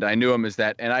 And I knew him as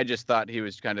that, and I just thought he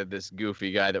was kind of this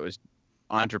goofy guy that was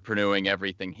entrepreneuring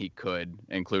everything he could,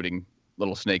 including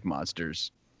little snake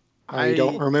monsters. I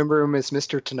don't remember him as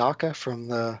Mr. Tanaka from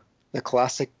the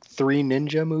classic Three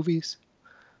Ninja movies.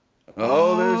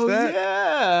 Oh, there's that.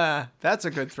 Yeah, that's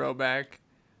a good throwback.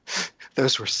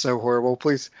 Those were so horrible.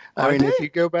 Please, Are if they? you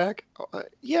go back,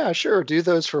 yeah, sure, do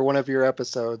those for one of your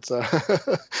episodes.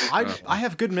 I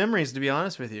have good memories, to be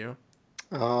honest with you.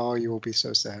 Oh, you will be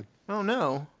so sad. Oh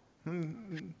no.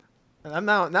 I'm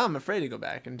now I'm afraid to go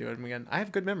back and do it again. I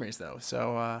have good memories though.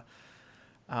 So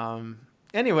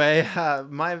anyway,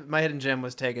 my hidden gem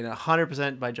was taken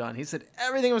 100% by John. He said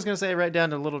everything I was going to say, right down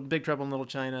to Big Trouble in Little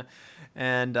China,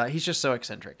 and he's just so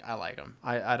eccentric. I like him.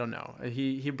 I don't know.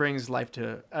 He brings life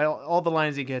to all the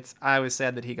lines he gets. I was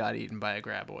sad that he got eaten by a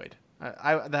graboid.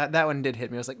 That one did hit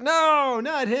me. I was like, no,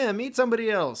 not him. Eat somebody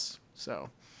else. So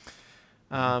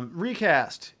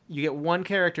recast. You get one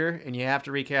character and you have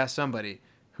to recast somebody.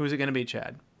 Who's it going to be,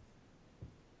 Chad?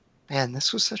 Man,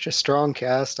 this was such a strong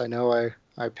cast. I know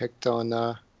I picked on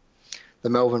the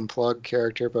Melvin Plug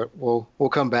character, but we'll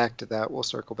come back to that. We'll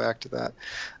circle back to that.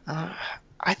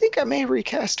 I think I may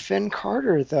recast Finn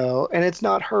Carter, though, and it's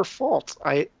not her fault.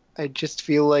 I just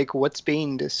feel like what's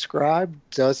being described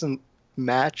doesn't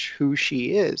match who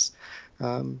she is.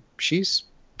 She's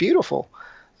beautiful.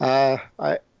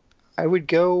 I would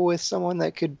go with someone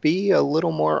that could be a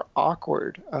little more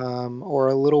awkward, or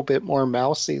a little bit more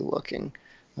mousy looking.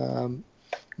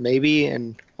 Maybe,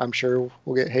 and I'm sure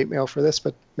we'll get hate mail for this,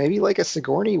 but maybe like a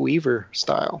Sigourney Weaver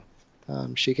style.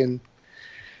 She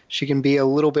can be a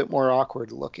little bit more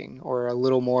awkward looking, or a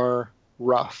little more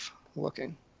rough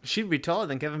looking. She'd be taller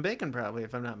than Kevin Bacon, probably,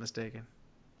 if I'm not mistaken.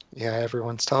 Yeah,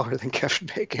 everyone's taller than Kevin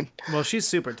Bacon. Well, she's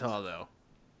super tall, though.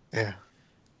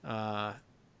 Yeah.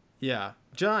 Yeah.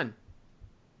 John.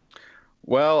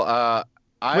 Well,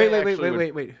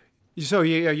 Wait. So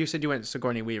you said you went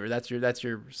Sigourney Weaver. That's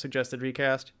your suggested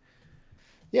recast?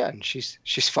 Yeah, and she's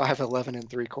 5'11" and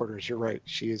 3/4. You're right.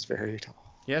 She is very tall.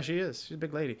 Yeah, she is. She's a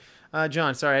big lady.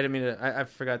 John, sorry, I didn't mean to. I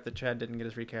forgot that Chad didn't get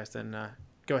his recast. And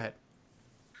go ahead.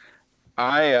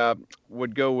 I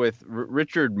would go with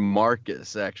Richard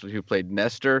Marcus, actually, who played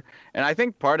Nestor. And I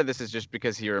think part of this is just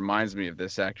because he reminds me of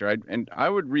this actor. I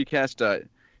would recast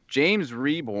James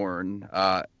Reborn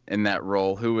in that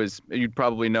role, you'd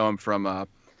probably know him from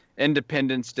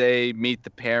Independence Day, Meet the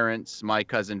Parents, My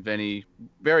Cousin Vinny.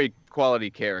 Very quality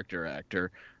character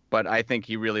actor. But I think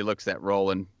he really looks that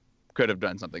role and could have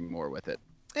done something more with it.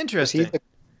 Interesting.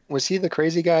 Was he the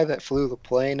crazy guy that flew the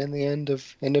plane in the end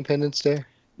of Independence Day?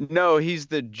 No, he's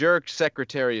the jerk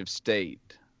Secretary of State.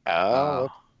 Oh,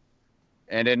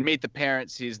 And in Meet the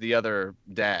Parents, he's the other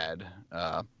dad.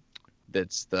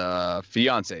 That's the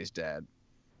fiance's dad.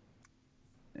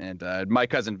 And My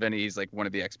Cousin Vinny, he's like one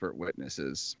of the expert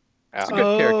witnesses. It's a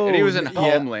good character. And he was in yeah.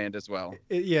 Homeland as well.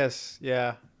 Yes.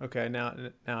 Yeah. Okay. Now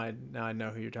I know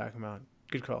who you're talking about.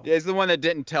 Good call. Yeah, he's the one that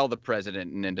didn't tell the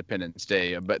president in Independence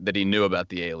Day, but that he knew about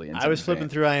the aliens. I was flipping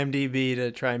through IMDb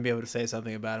to try and be able to say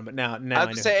something about him, but now I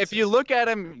know. Say if you look at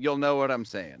him, you'll know what I'm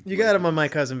saying. You got him on My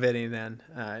Cousin Vinny then.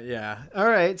 Yeah. All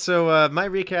right. So my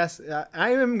recast,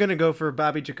 I am gonna go for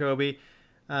Bobby Jacoby.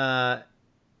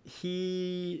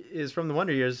 He is from the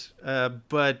Wonder Years,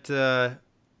 but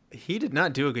he did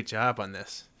not do a good job on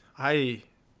this. He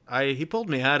pulled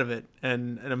me out of it,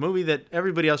 and in a movie that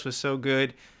everybody else was so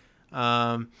good.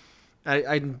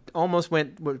 I almost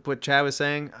went with what Chad was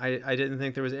saying. I didn't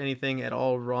think there was anything at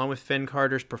all wrong with Finn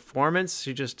Carter's performance.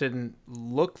 She just didn't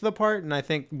look the part, and I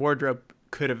think Wardrobe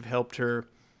could have helped her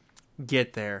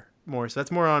get there more. So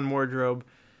that's more on Wardrobe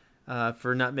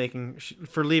for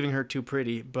leaving her too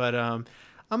pretty. But I'm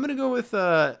gonna go with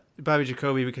Bobby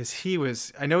Jacoby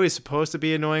because I know he's supposed to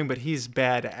be annoying, but he's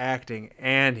bad at acting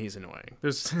and he's annoying.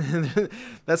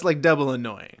 That's like double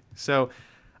annoying. So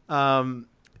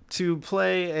to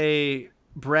play a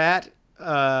brat,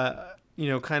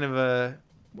 kind of a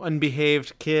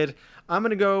unbehaved kid, I'm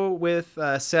gonna go with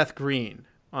Seth Green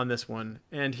on this one,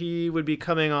 and he would be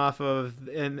coming off of,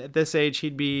 and at this age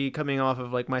he'd be coming off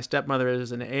of like My Stepmother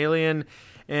is an Alien,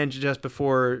 and just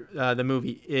before the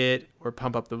movie It or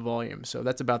Pump Up the Volume. So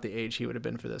that's about the age he would have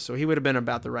been for this. So he would have been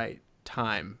about the right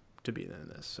time to be in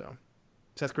this. So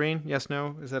Seth Green, yes,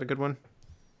 no, is that a good one?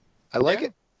 I like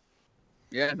it.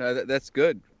 Yeah, no, that's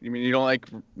good. You mean you don't like,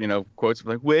 quotes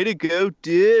like "Way to go,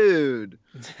 dude"?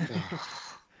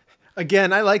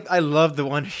 Again, I love the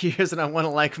Wonder Years, and I want to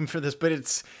like him for this, but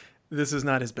this is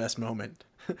not his best moment.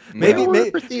 Where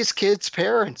were these kids'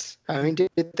 parents? I mean, did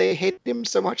they hate him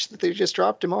so much that they just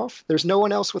dropped him off? There's no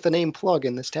one else with a name Plug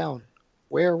in this town.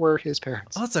 Where were his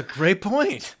parents? Oh, that's a great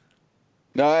point.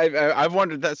 No, I've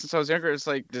wondered that since I was younger. It's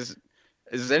like,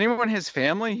 is anyone his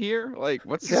family here? Like,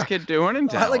 what's this kid doing in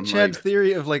town? I like Chad's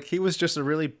theory of like he was just a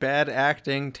really bad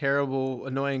acting, terrible,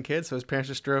 annoying kid, so his parents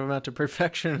just drove him out to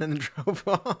perfection and then drove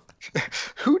off.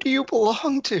 Who do you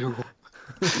belong to?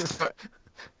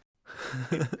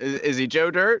 Is he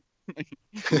Joe Dirt?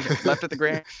 Left at the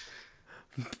Grand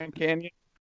Canyon?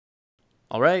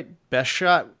 All right, best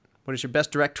shot. What is your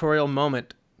best directorial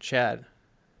moment, Chad?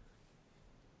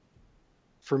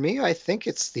 For me, I think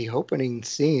it's the opening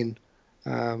scene.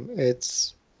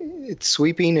 It's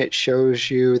sweeping. It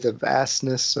shows you the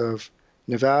vastness of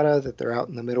Nevada, that they're out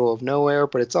in the middle of nowhere,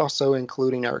 but it's also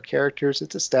including our characters.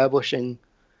 It's establishing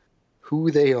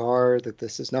who they are, that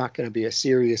this is not going to be a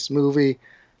serious movie,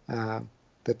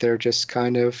 that they're just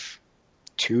kind of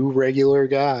two regular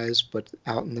guys, but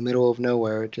out in the middle of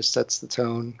nowhere. It just sets the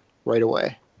tone right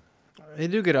away. They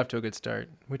do get off to a good start.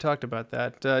 We talked about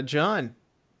that. John,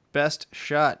 best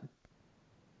shot.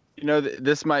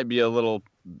 This might be a little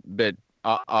bit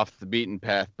off the beaten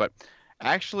path, but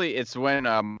actually it's when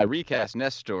my recast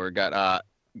Nestor got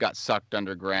sucked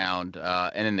underground,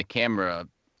 and then the camera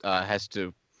has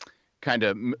to kind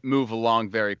of move along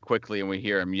very quickly, and we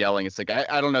hear him yelling. It's like,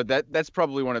 I don't know, that's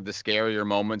probably one of the scarier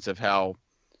moments of how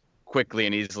quickly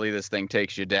and easily this thing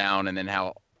takes you down, and then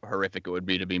how horrific it would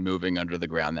be to be moving under the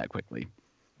ground that quickly.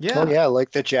 Yeah. Oh yeah,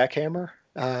 like the jackhammer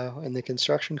and the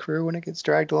construction crew when it gets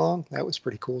dragged along. That was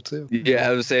pretty cool too. Yeah,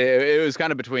 I would say it was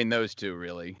kind of between those two,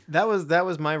 really. That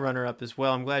was my runner-up as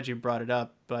well. I'm glad you brought it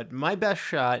up. But my best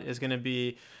shot is going to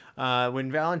be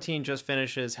when Valentine just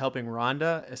finishes helping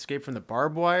Rhonda escape from the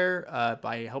barbed wire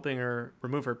by helping her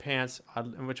remove her pants,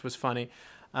 which was funny.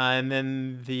 And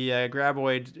then the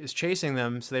graboid is chasing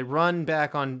them, so they run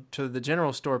back onto the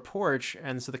general store porch,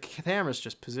 and so the camera's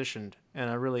just positioned in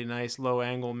a really nice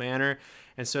low-angle manner.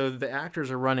 And so the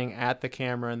actors are running at the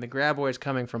camera, and the graboid's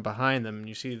coming from behind them, and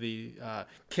you see the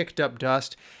kicked-up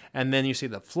dust, and then you see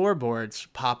the floorboards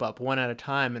pop up one at a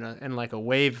time in like a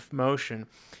wave motion.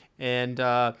 And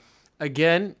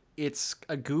again, it's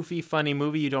a goofy, funny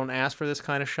movie. You don't ask for this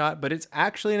kind of shot, but it's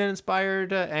actually an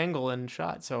inspired angle and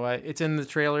shot. So it's in the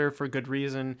trailer for good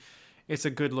reason. It's a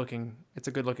good looking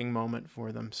moment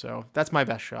for them. So that's my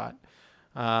best shot.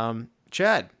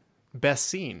 Chad, best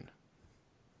scene.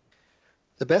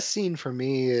 The best scene for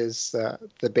me is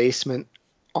the basement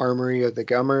armory of the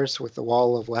Gummers with the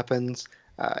wall of weapons.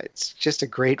 It's just a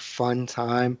great fun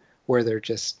time where they're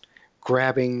just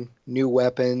grabbing new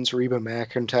weapons. Reba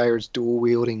McEntire's dual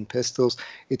wielding pistols.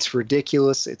 It's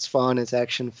ridiculous. It's fun. It's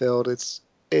action filled. It's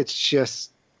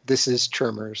just, this is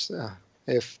Tremors.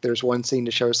 If there's one scene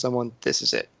to show someone, this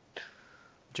is it.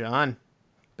 John,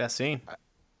 best scene.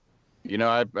 You know,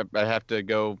 I have to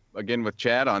go again with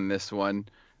Chad on this one.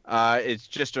 It's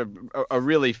just a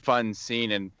really fun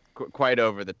scene and quite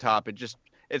over the top.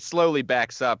 It slowly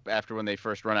backs up after when they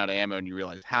first run out of ammo and you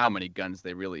realize how many guns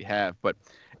they really have. But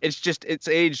it's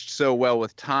aged so well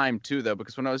with time too, though,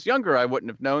 because when I was younger, I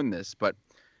wouldn't have known this. But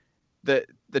the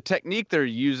technique they're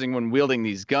using when wielding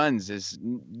these guns is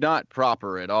not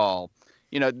proper at all.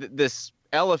 You know, this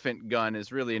elephant gun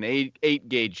is really an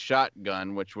 8-gauge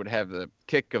shotgun, which would have the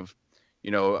kick of,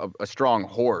 you know, a strong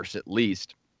horse at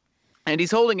least. And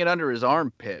he's holding it under his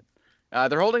armpit.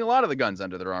 They're holding a lot of the guns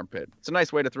under their armpit. It's a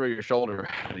nice way to throw your shoulder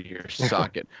out of your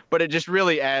socket, but it just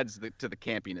really adds to the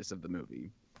campiness of the movie.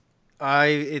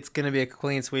 It's going to be a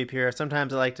clean sweep here.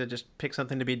 Sometimes I like to just pick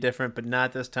something to be different, but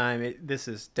not this time. This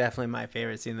is definitely my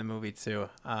favorite scene in the movie too.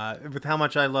 With how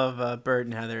much I love Bert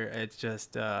and Heather, it's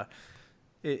just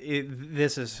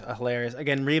this is hilarious.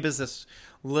 Again, Reba's this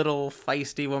little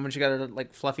feisty woman. She got her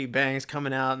like fluffy bangs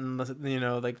coming out, and you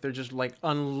know, like they're just like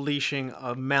unleashing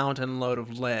a mountain load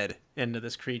of lead into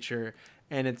this creature.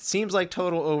 And it seems like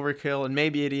total overkill, and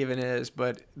maybe it even is,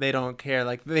 but they don't care.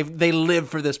 Like they live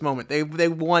for this moment. They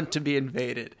want to be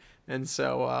invaded, and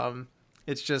so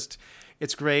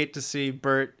it's great to see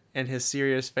Bert and his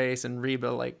serious face and Reba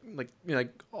like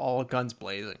all guns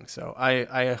blazing. So I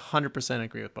 100%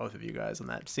 agree with both of you guys on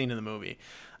that scene in the movie.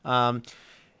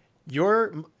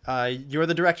 You're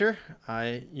the director.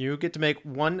 You get to make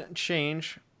one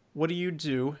change. What do you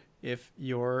do if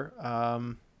you're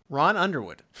Ron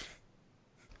Underwood?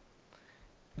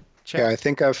 Yeah, I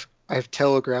think I've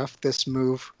telegraphed this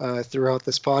move throughout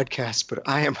this podcast, but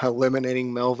I am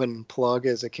eliminating Melvin Plug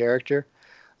as a character.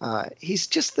 He's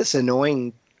just this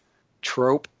annoying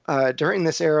trope. During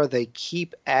this era, they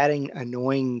keep adding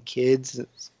annoying kids,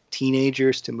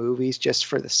 teenagers to movies just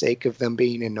for the sake of them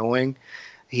being annoying.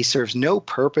 He serves no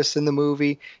purpose in the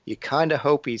movie. You kind of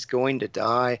hope he's going to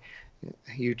die.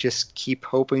 You just keep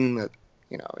hoping that,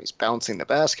 you know, he's bouncing the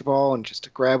basketball and just a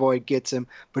graboid gets him.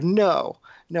 But no,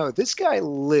 this guy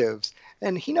lives.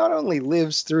 And he not only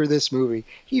lives through this movie,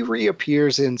 he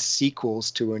reappears in sequels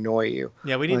to annoy you.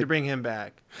 Yeah, we need to bring him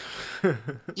back.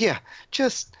 Yeah,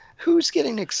 just who's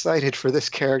getting excited for this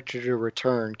character to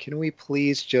return? Can we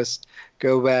please just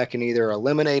go back and either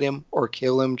eliminate him or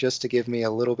kill him just to give me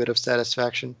a little bit of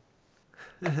satisfaction?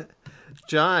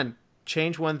 John,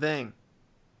 change one thing.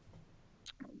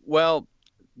 Well,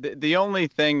 the only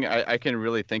thing I can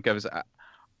really think of is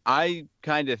I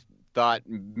kind of thought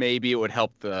maybe it would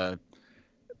help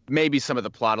maybe some of the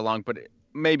plot along, but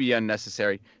maybe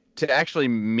unnecessary to actually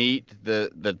meet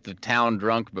the town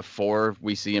drunk before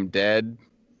we see him dead,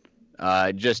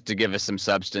 just to give us some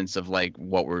substance of like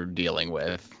what we're dealing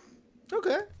with.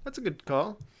 Okay, that's a good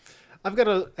call. I've got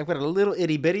a little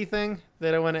itty bitty thing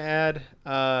that I want to add,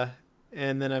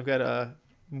 and then I've got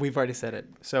we've already said it.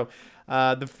 So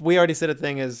the we already said it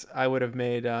thing is I would have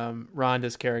made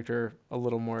Rhonda's character a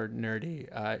little more nerdy.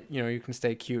 You know, you can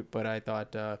stay cute, but I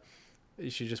thought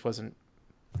she just wasn't.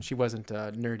 She wasn't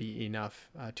nerdy enough,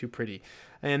 too pretty.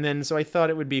 And then, so I thought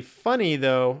it would be funny,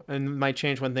 though, and my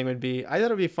change one thing would be, I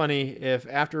thought it would be funny if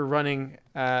after running,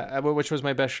 which was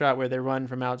my best shot, where they run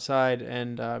from outside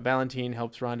and Valentine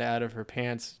helps Rhonda out of her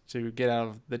pants to get out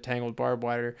of the tangled barbed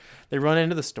wire, they run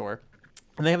into the store,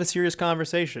 and they have a serious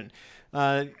conversation.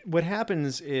 What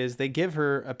happens is they give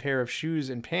her a pair of shoes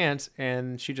and pants,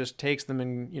 and she just takes them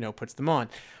and, you know, puts them on.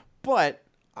 But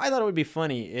I thought it would be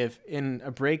funny if in a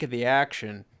break of the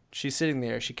action, she's sitting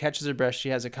there, she catches her breath, she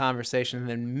has a conversation, and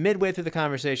then midway through the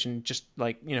conversation, just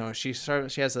like, you know, she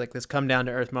has like this come down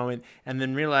to earth moment, and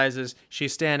then realizes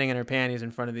she's standing in her panties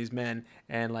in front of these men,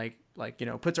 and like you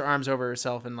know, puts her arms over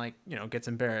herself and like, you know, gets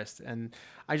embarrassed. And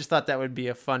I just thought that would be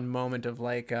a fun moment of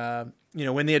like, you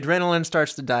know, when the adrenaline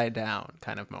starts to die down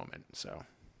kind of moment. So,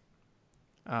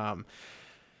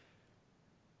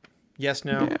 yes,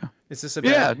 no. Yeah. Is this a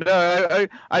bad? Yeah,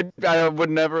 no, I would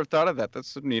never have thought of that.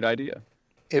 That's a neat idea.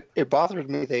 It bothered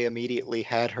me they immediately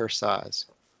had her size.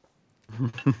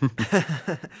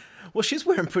 Well, she's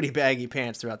wearing pretty baggy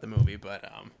pants throughout the movie, but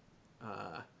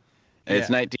It's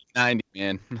yeah. 1990,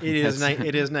 man. It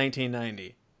is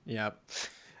 1990. Yep.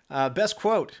 Best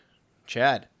quote,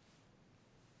 Chad.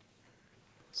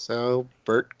 So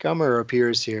Burt Gummer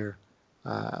appears here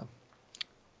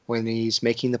when he's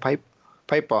making the pipe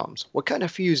bombs. What kind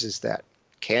of fuse is that?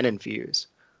 Cannon fuse.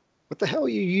 What the hell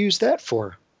you use that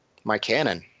for? My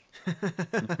cannon.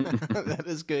 That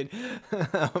is good.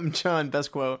 John,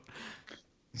 best quote.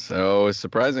 So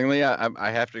surprisingly, I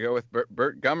have to go with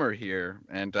Burt Gummer here,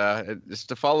 and just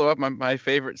to follow up my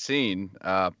favorite scene,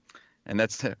 and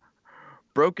that's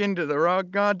broke into the wrong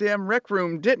goddamn rec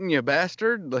room, didn't you,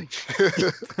 bastard? Like,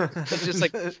 it's just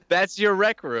like, that's your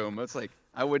rec room. It's like,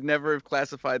 I would never have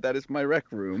classified that as my rec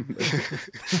room.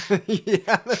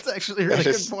 Yeah, that's actually a really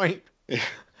good point. Yeah.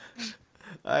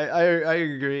 I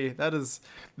agree.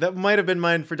 That might have been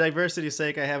mine. For diversity's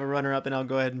sake, I have a runner-up, and I'll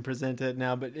go ahead and present it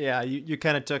now. But yeah, you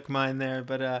kind of took mine there.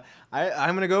 But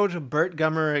I'm gonna go to Burt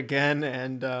Gummer again,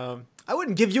 and I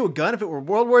wouldn't give you a gun if it were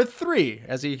World War III,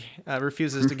 as he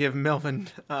refuses to give Melvin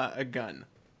a gun.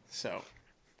 So,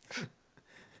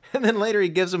 and then later he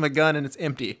gives him a gun, and it's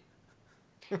empty.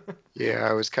 Yeah,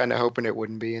 I was kind of hoping it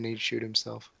wouldn't be, and he'd shoot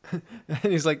himself. And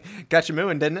he's like, "Got you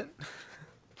mooing, didn't it?"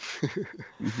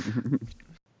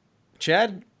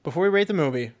 Chad, before we rate the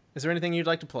movie, is there anything you'd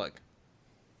like to plug?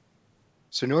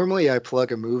 So normally I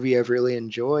plug a movie I've really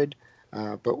enjoyed,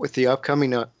 but with the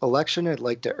upcoming election, I'd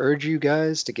like to urge you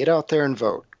guys to get out there and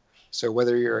vote. So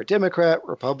whether you're a Democrat,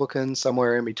 Republican,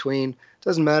 somewhere in between,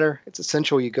 doesn't matter. It's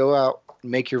essential you go out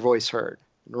and make your voice heard.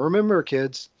 And remember,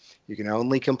 kids, you can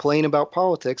only complain about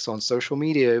politics on social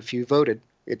media if you voted.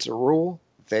 It's a rule.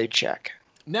 They check.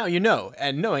 Now you know,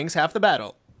 and knowing's half the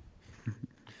battle.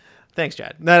 Thanks,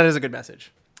 Chad. That is a good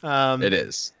message. It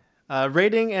is.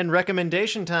 Rating and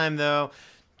recommendation time, though.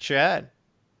 Chad,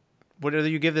 what do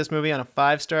you give this movie on a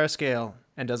 5-star scale,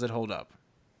 and does it hold up?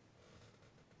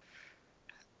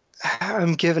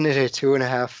 I'm giving it a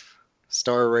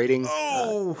 2.5-star rating.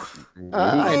 Oh,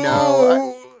 I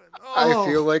know. I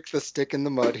feel like the stick in the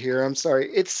mud here. I'm sorry.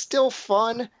 It's still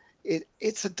fun.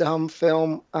 It's a dumb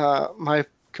film. My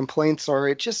complaints are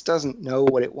it just doesn't know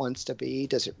what it wants to be.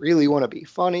 Does it really want to be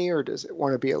funny, or does it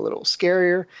want to be a little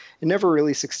scarier? It never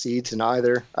really succeeds in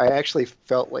either. I actually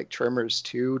felt like Tremors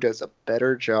 2 does a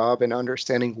better job in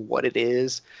understanding what it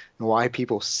is and why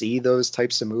people see those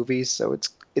types of movies. So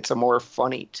it's a more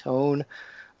funny tone.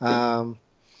 But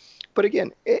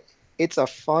again, it's a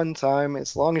fun time.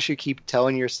 As long as you keep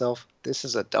telling yourself this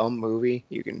is a dumb movie,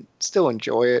 you can still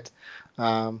enjoy it.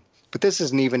 But this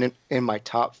isn't even in my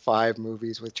top 5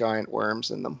 movies with giant worms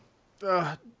in them.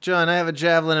 John, I have a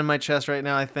javelin in my chest right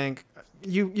now, I think.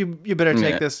 You better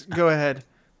take this. Go ahead.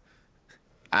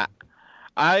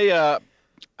 I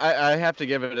have to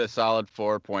give it a solid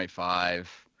 4.5.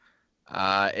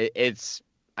 It's,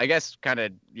 I guess, kind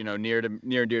of, near and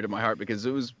dear to my heart, because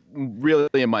it was really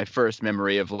in my first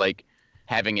memory of like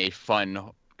having a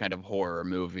fun kind of horror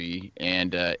movie,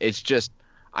 and it's just,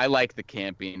 I like the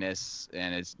campiness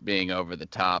and it's being over the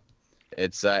top.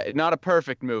 It's not a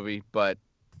perfect movie, but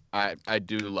I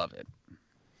do love it.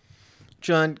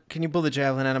 John, can you pull the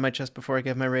javelin out of my chest before I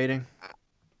give my rating?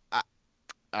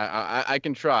 I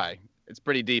can try. It's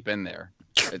pretty deep in there.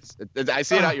 I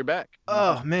see it out your back.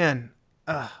 Oh man.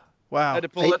 Wow. I had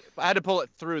to pull it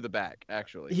through the back,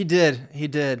 actually. He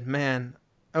did, man.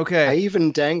 Okay. I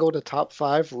even dangled a top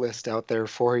 5 list out there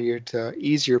for you to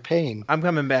ease your pain. I'm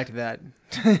coming back to that.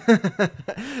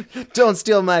 Don't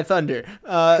steal my thunder.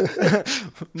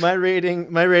 My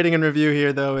rating and review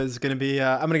here, though, is going to be,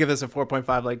 I'm going to give this a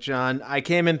 4.5 like John. I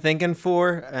came in thinking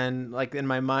 4, and like in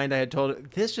my mind I had told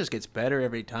it, this just gets better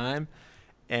every time.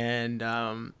 And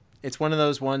it's one of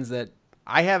those ones that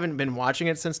I haven't been watching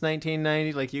it since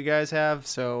 1990 like you guys have.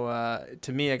 So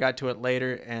to me, I got to it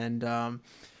later, and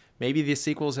maybe the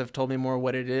sequels have told me more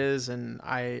what it is, and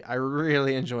I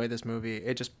really enjoy this movie.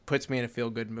 It just puts me in a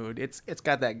feel-good mood. It's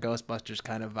got that Ghostbusters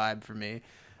kind of vibe for me.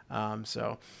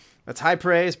 So that's high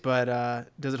praise, but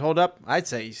does it hold up? I'd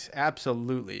say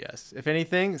absolutely yes. If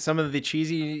anything, some of the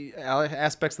cheesy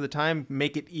aspects of the time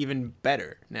make it even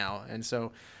better now. And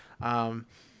so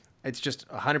it's just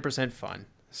 100% fun.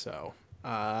 So,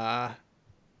 Chad.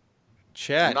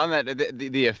 And on that,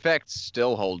 the effects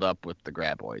still hold up with the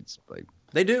graboids. Like,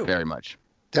 they do. Very much.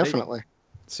 Definitely.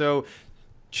 So,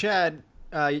 Chad,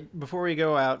 before we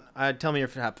go out, tell me your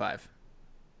top 5.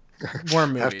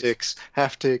 Worm movies.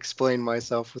 Have to explain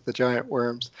myself with the giant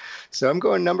worms. So I'm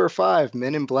going number 5,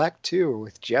 Men in Black 2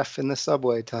 with Jeff in the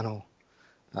subway tunnel.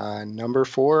 Number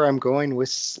 4, I'm going with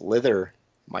Slither,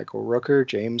 Michael Rooker,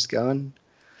 James Gunn.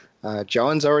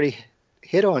 John's already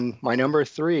hit on my number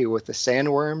 3 with the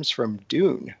sandworms from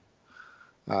Dune.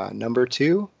 Number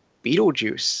 2,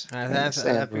 Beetlejuice.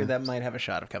 I figured that might have a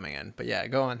shot of coming in. But yeah,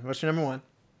 go on. What's your number 1?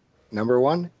 Number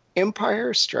 1,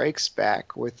 Empire Strikes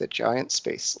Back with the giant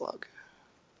space slug.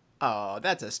 Oh,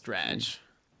 that's a stretch.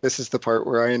 This is the part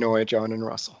where I annoy John and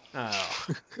Russell. Oh.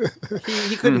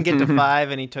 he couldn't get to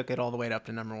 5, and he took it all the way up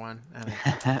to number 1.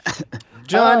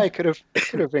 John, I could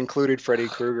have included Freddy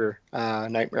Krueger,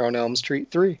 Nightmare on Elm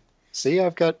Street 3. See,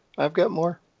 I've got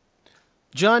more.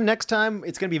 John, next time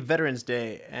it's going to be Veterans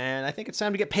Day, and I think it's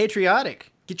time to get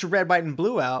patriotic. Get your red, white, and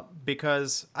blue out,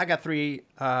 because I got 3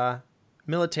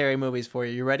 military movies for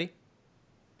you. You ready?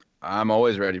 I'm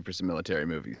always ready for some military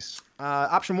movies.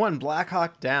 Option 1, Black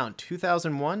Hawk Down.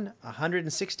 2001,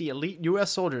 160 elite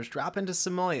U.S. soldiers drop into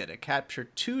Somalia to capture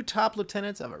 2 top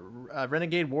lieutenants of a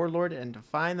renegade warlord and to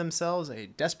find themselves they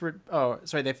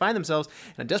find themselves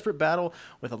in a desperate battle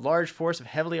with a large force of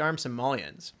heavily armed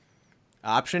Somalians.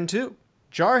 Option 2,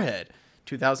 Jarhead.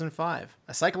 2005,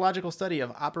 a psychological study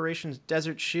of Operations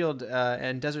Desert Shield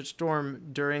and Desert Storm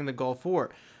during the Gulf War.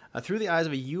 Through the eyes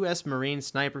of a U.S. Marine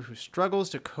sniper who struggles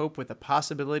to cope with the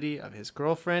possibility of his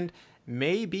girlfriend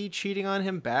may be cheating on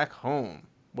him back home.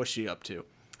 What's she up to?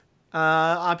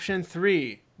 Option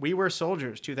 3, We Were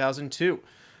Soldiers, 2002.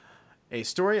 A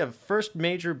story of first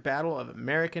major battle of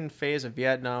American phase of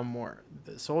Vietnam War.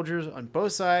 The soldiers on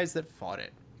both sides that fought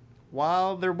it.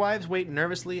 While their wives wait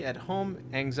nervously at home,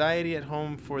 anxiety at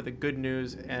home for the good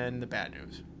news and the bad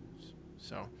news.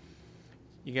 So,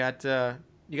 you got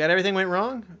everything went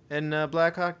wrong in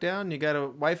Black Hawk Down. You got a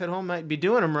wife at home might be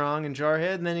doing them wrong in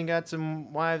Jarhead, and then you got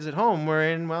some wives at home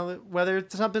worrying whether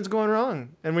something's going wrong.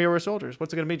 And We Were Soldiers.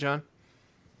 What's it gonna be, John?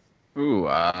 Ooh,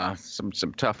 some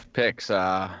tough picks.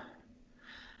 I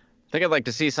think I'd like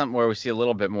to see something where we see a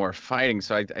little bit more fighting.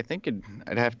 So I think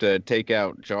I'd have to take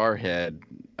out Jarhead.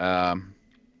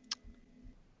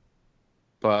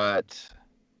 But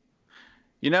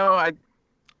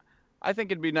I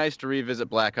think it'd be nice to revisit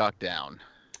Black Hawk Down.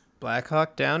 Black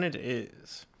Hawk Down it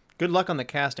is. Good luck on the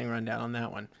casting rundown on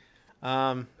that one.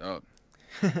 Oh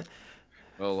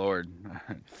Lord.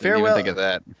 Farewell. Didn't even think of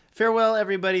that. Farewell,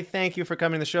 everybody. Thank you for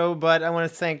coming to the show. But I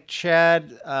want to thank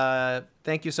Chad.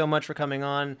 Thank you so much for coming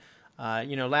on.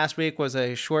 Last week was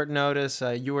a short notice.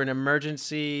 You were an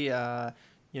emergency.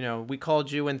 We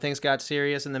called you when things got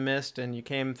serious in the mist, and you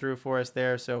came through for us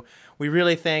there. So we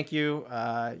really thank you.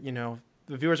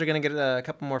 The viewers are going to get a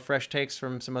couple more fresh takes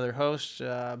from some other hosts,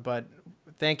 but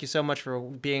thank you so much for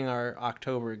being our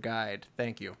October guide.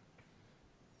 Thank you.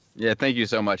 Yeah, thank you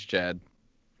so much, Chad.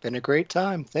 Been a great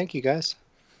time. Thank you, guys.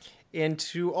 And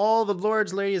to all the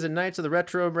lords, ladies, and knights of the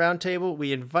Retro Roundtable,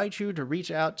 we invite you to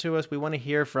reach out to us. We want to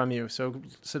hear from you. So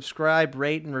subscribe,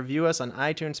 rate, and review us on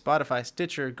iTunes, Spotify,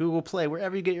 Stitcher, Google Play,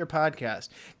 wherever you get your podcast.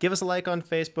 Give us a like on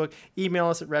Facebook. Email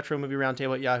us at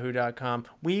retromovieroundtable@yahoo.com.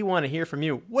 We want to hear from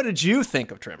you. What did you think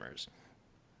of Tremors?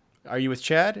 Are you with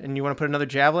Chad and you want to put another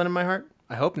javelin in my heart?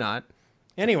 I hope not.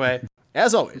 Anyway,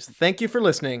 as always, thank you for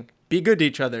listening. Be good to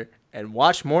each other and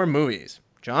watch more movies.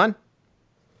 John?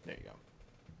 There you go.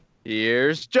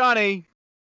 Here's Johnny.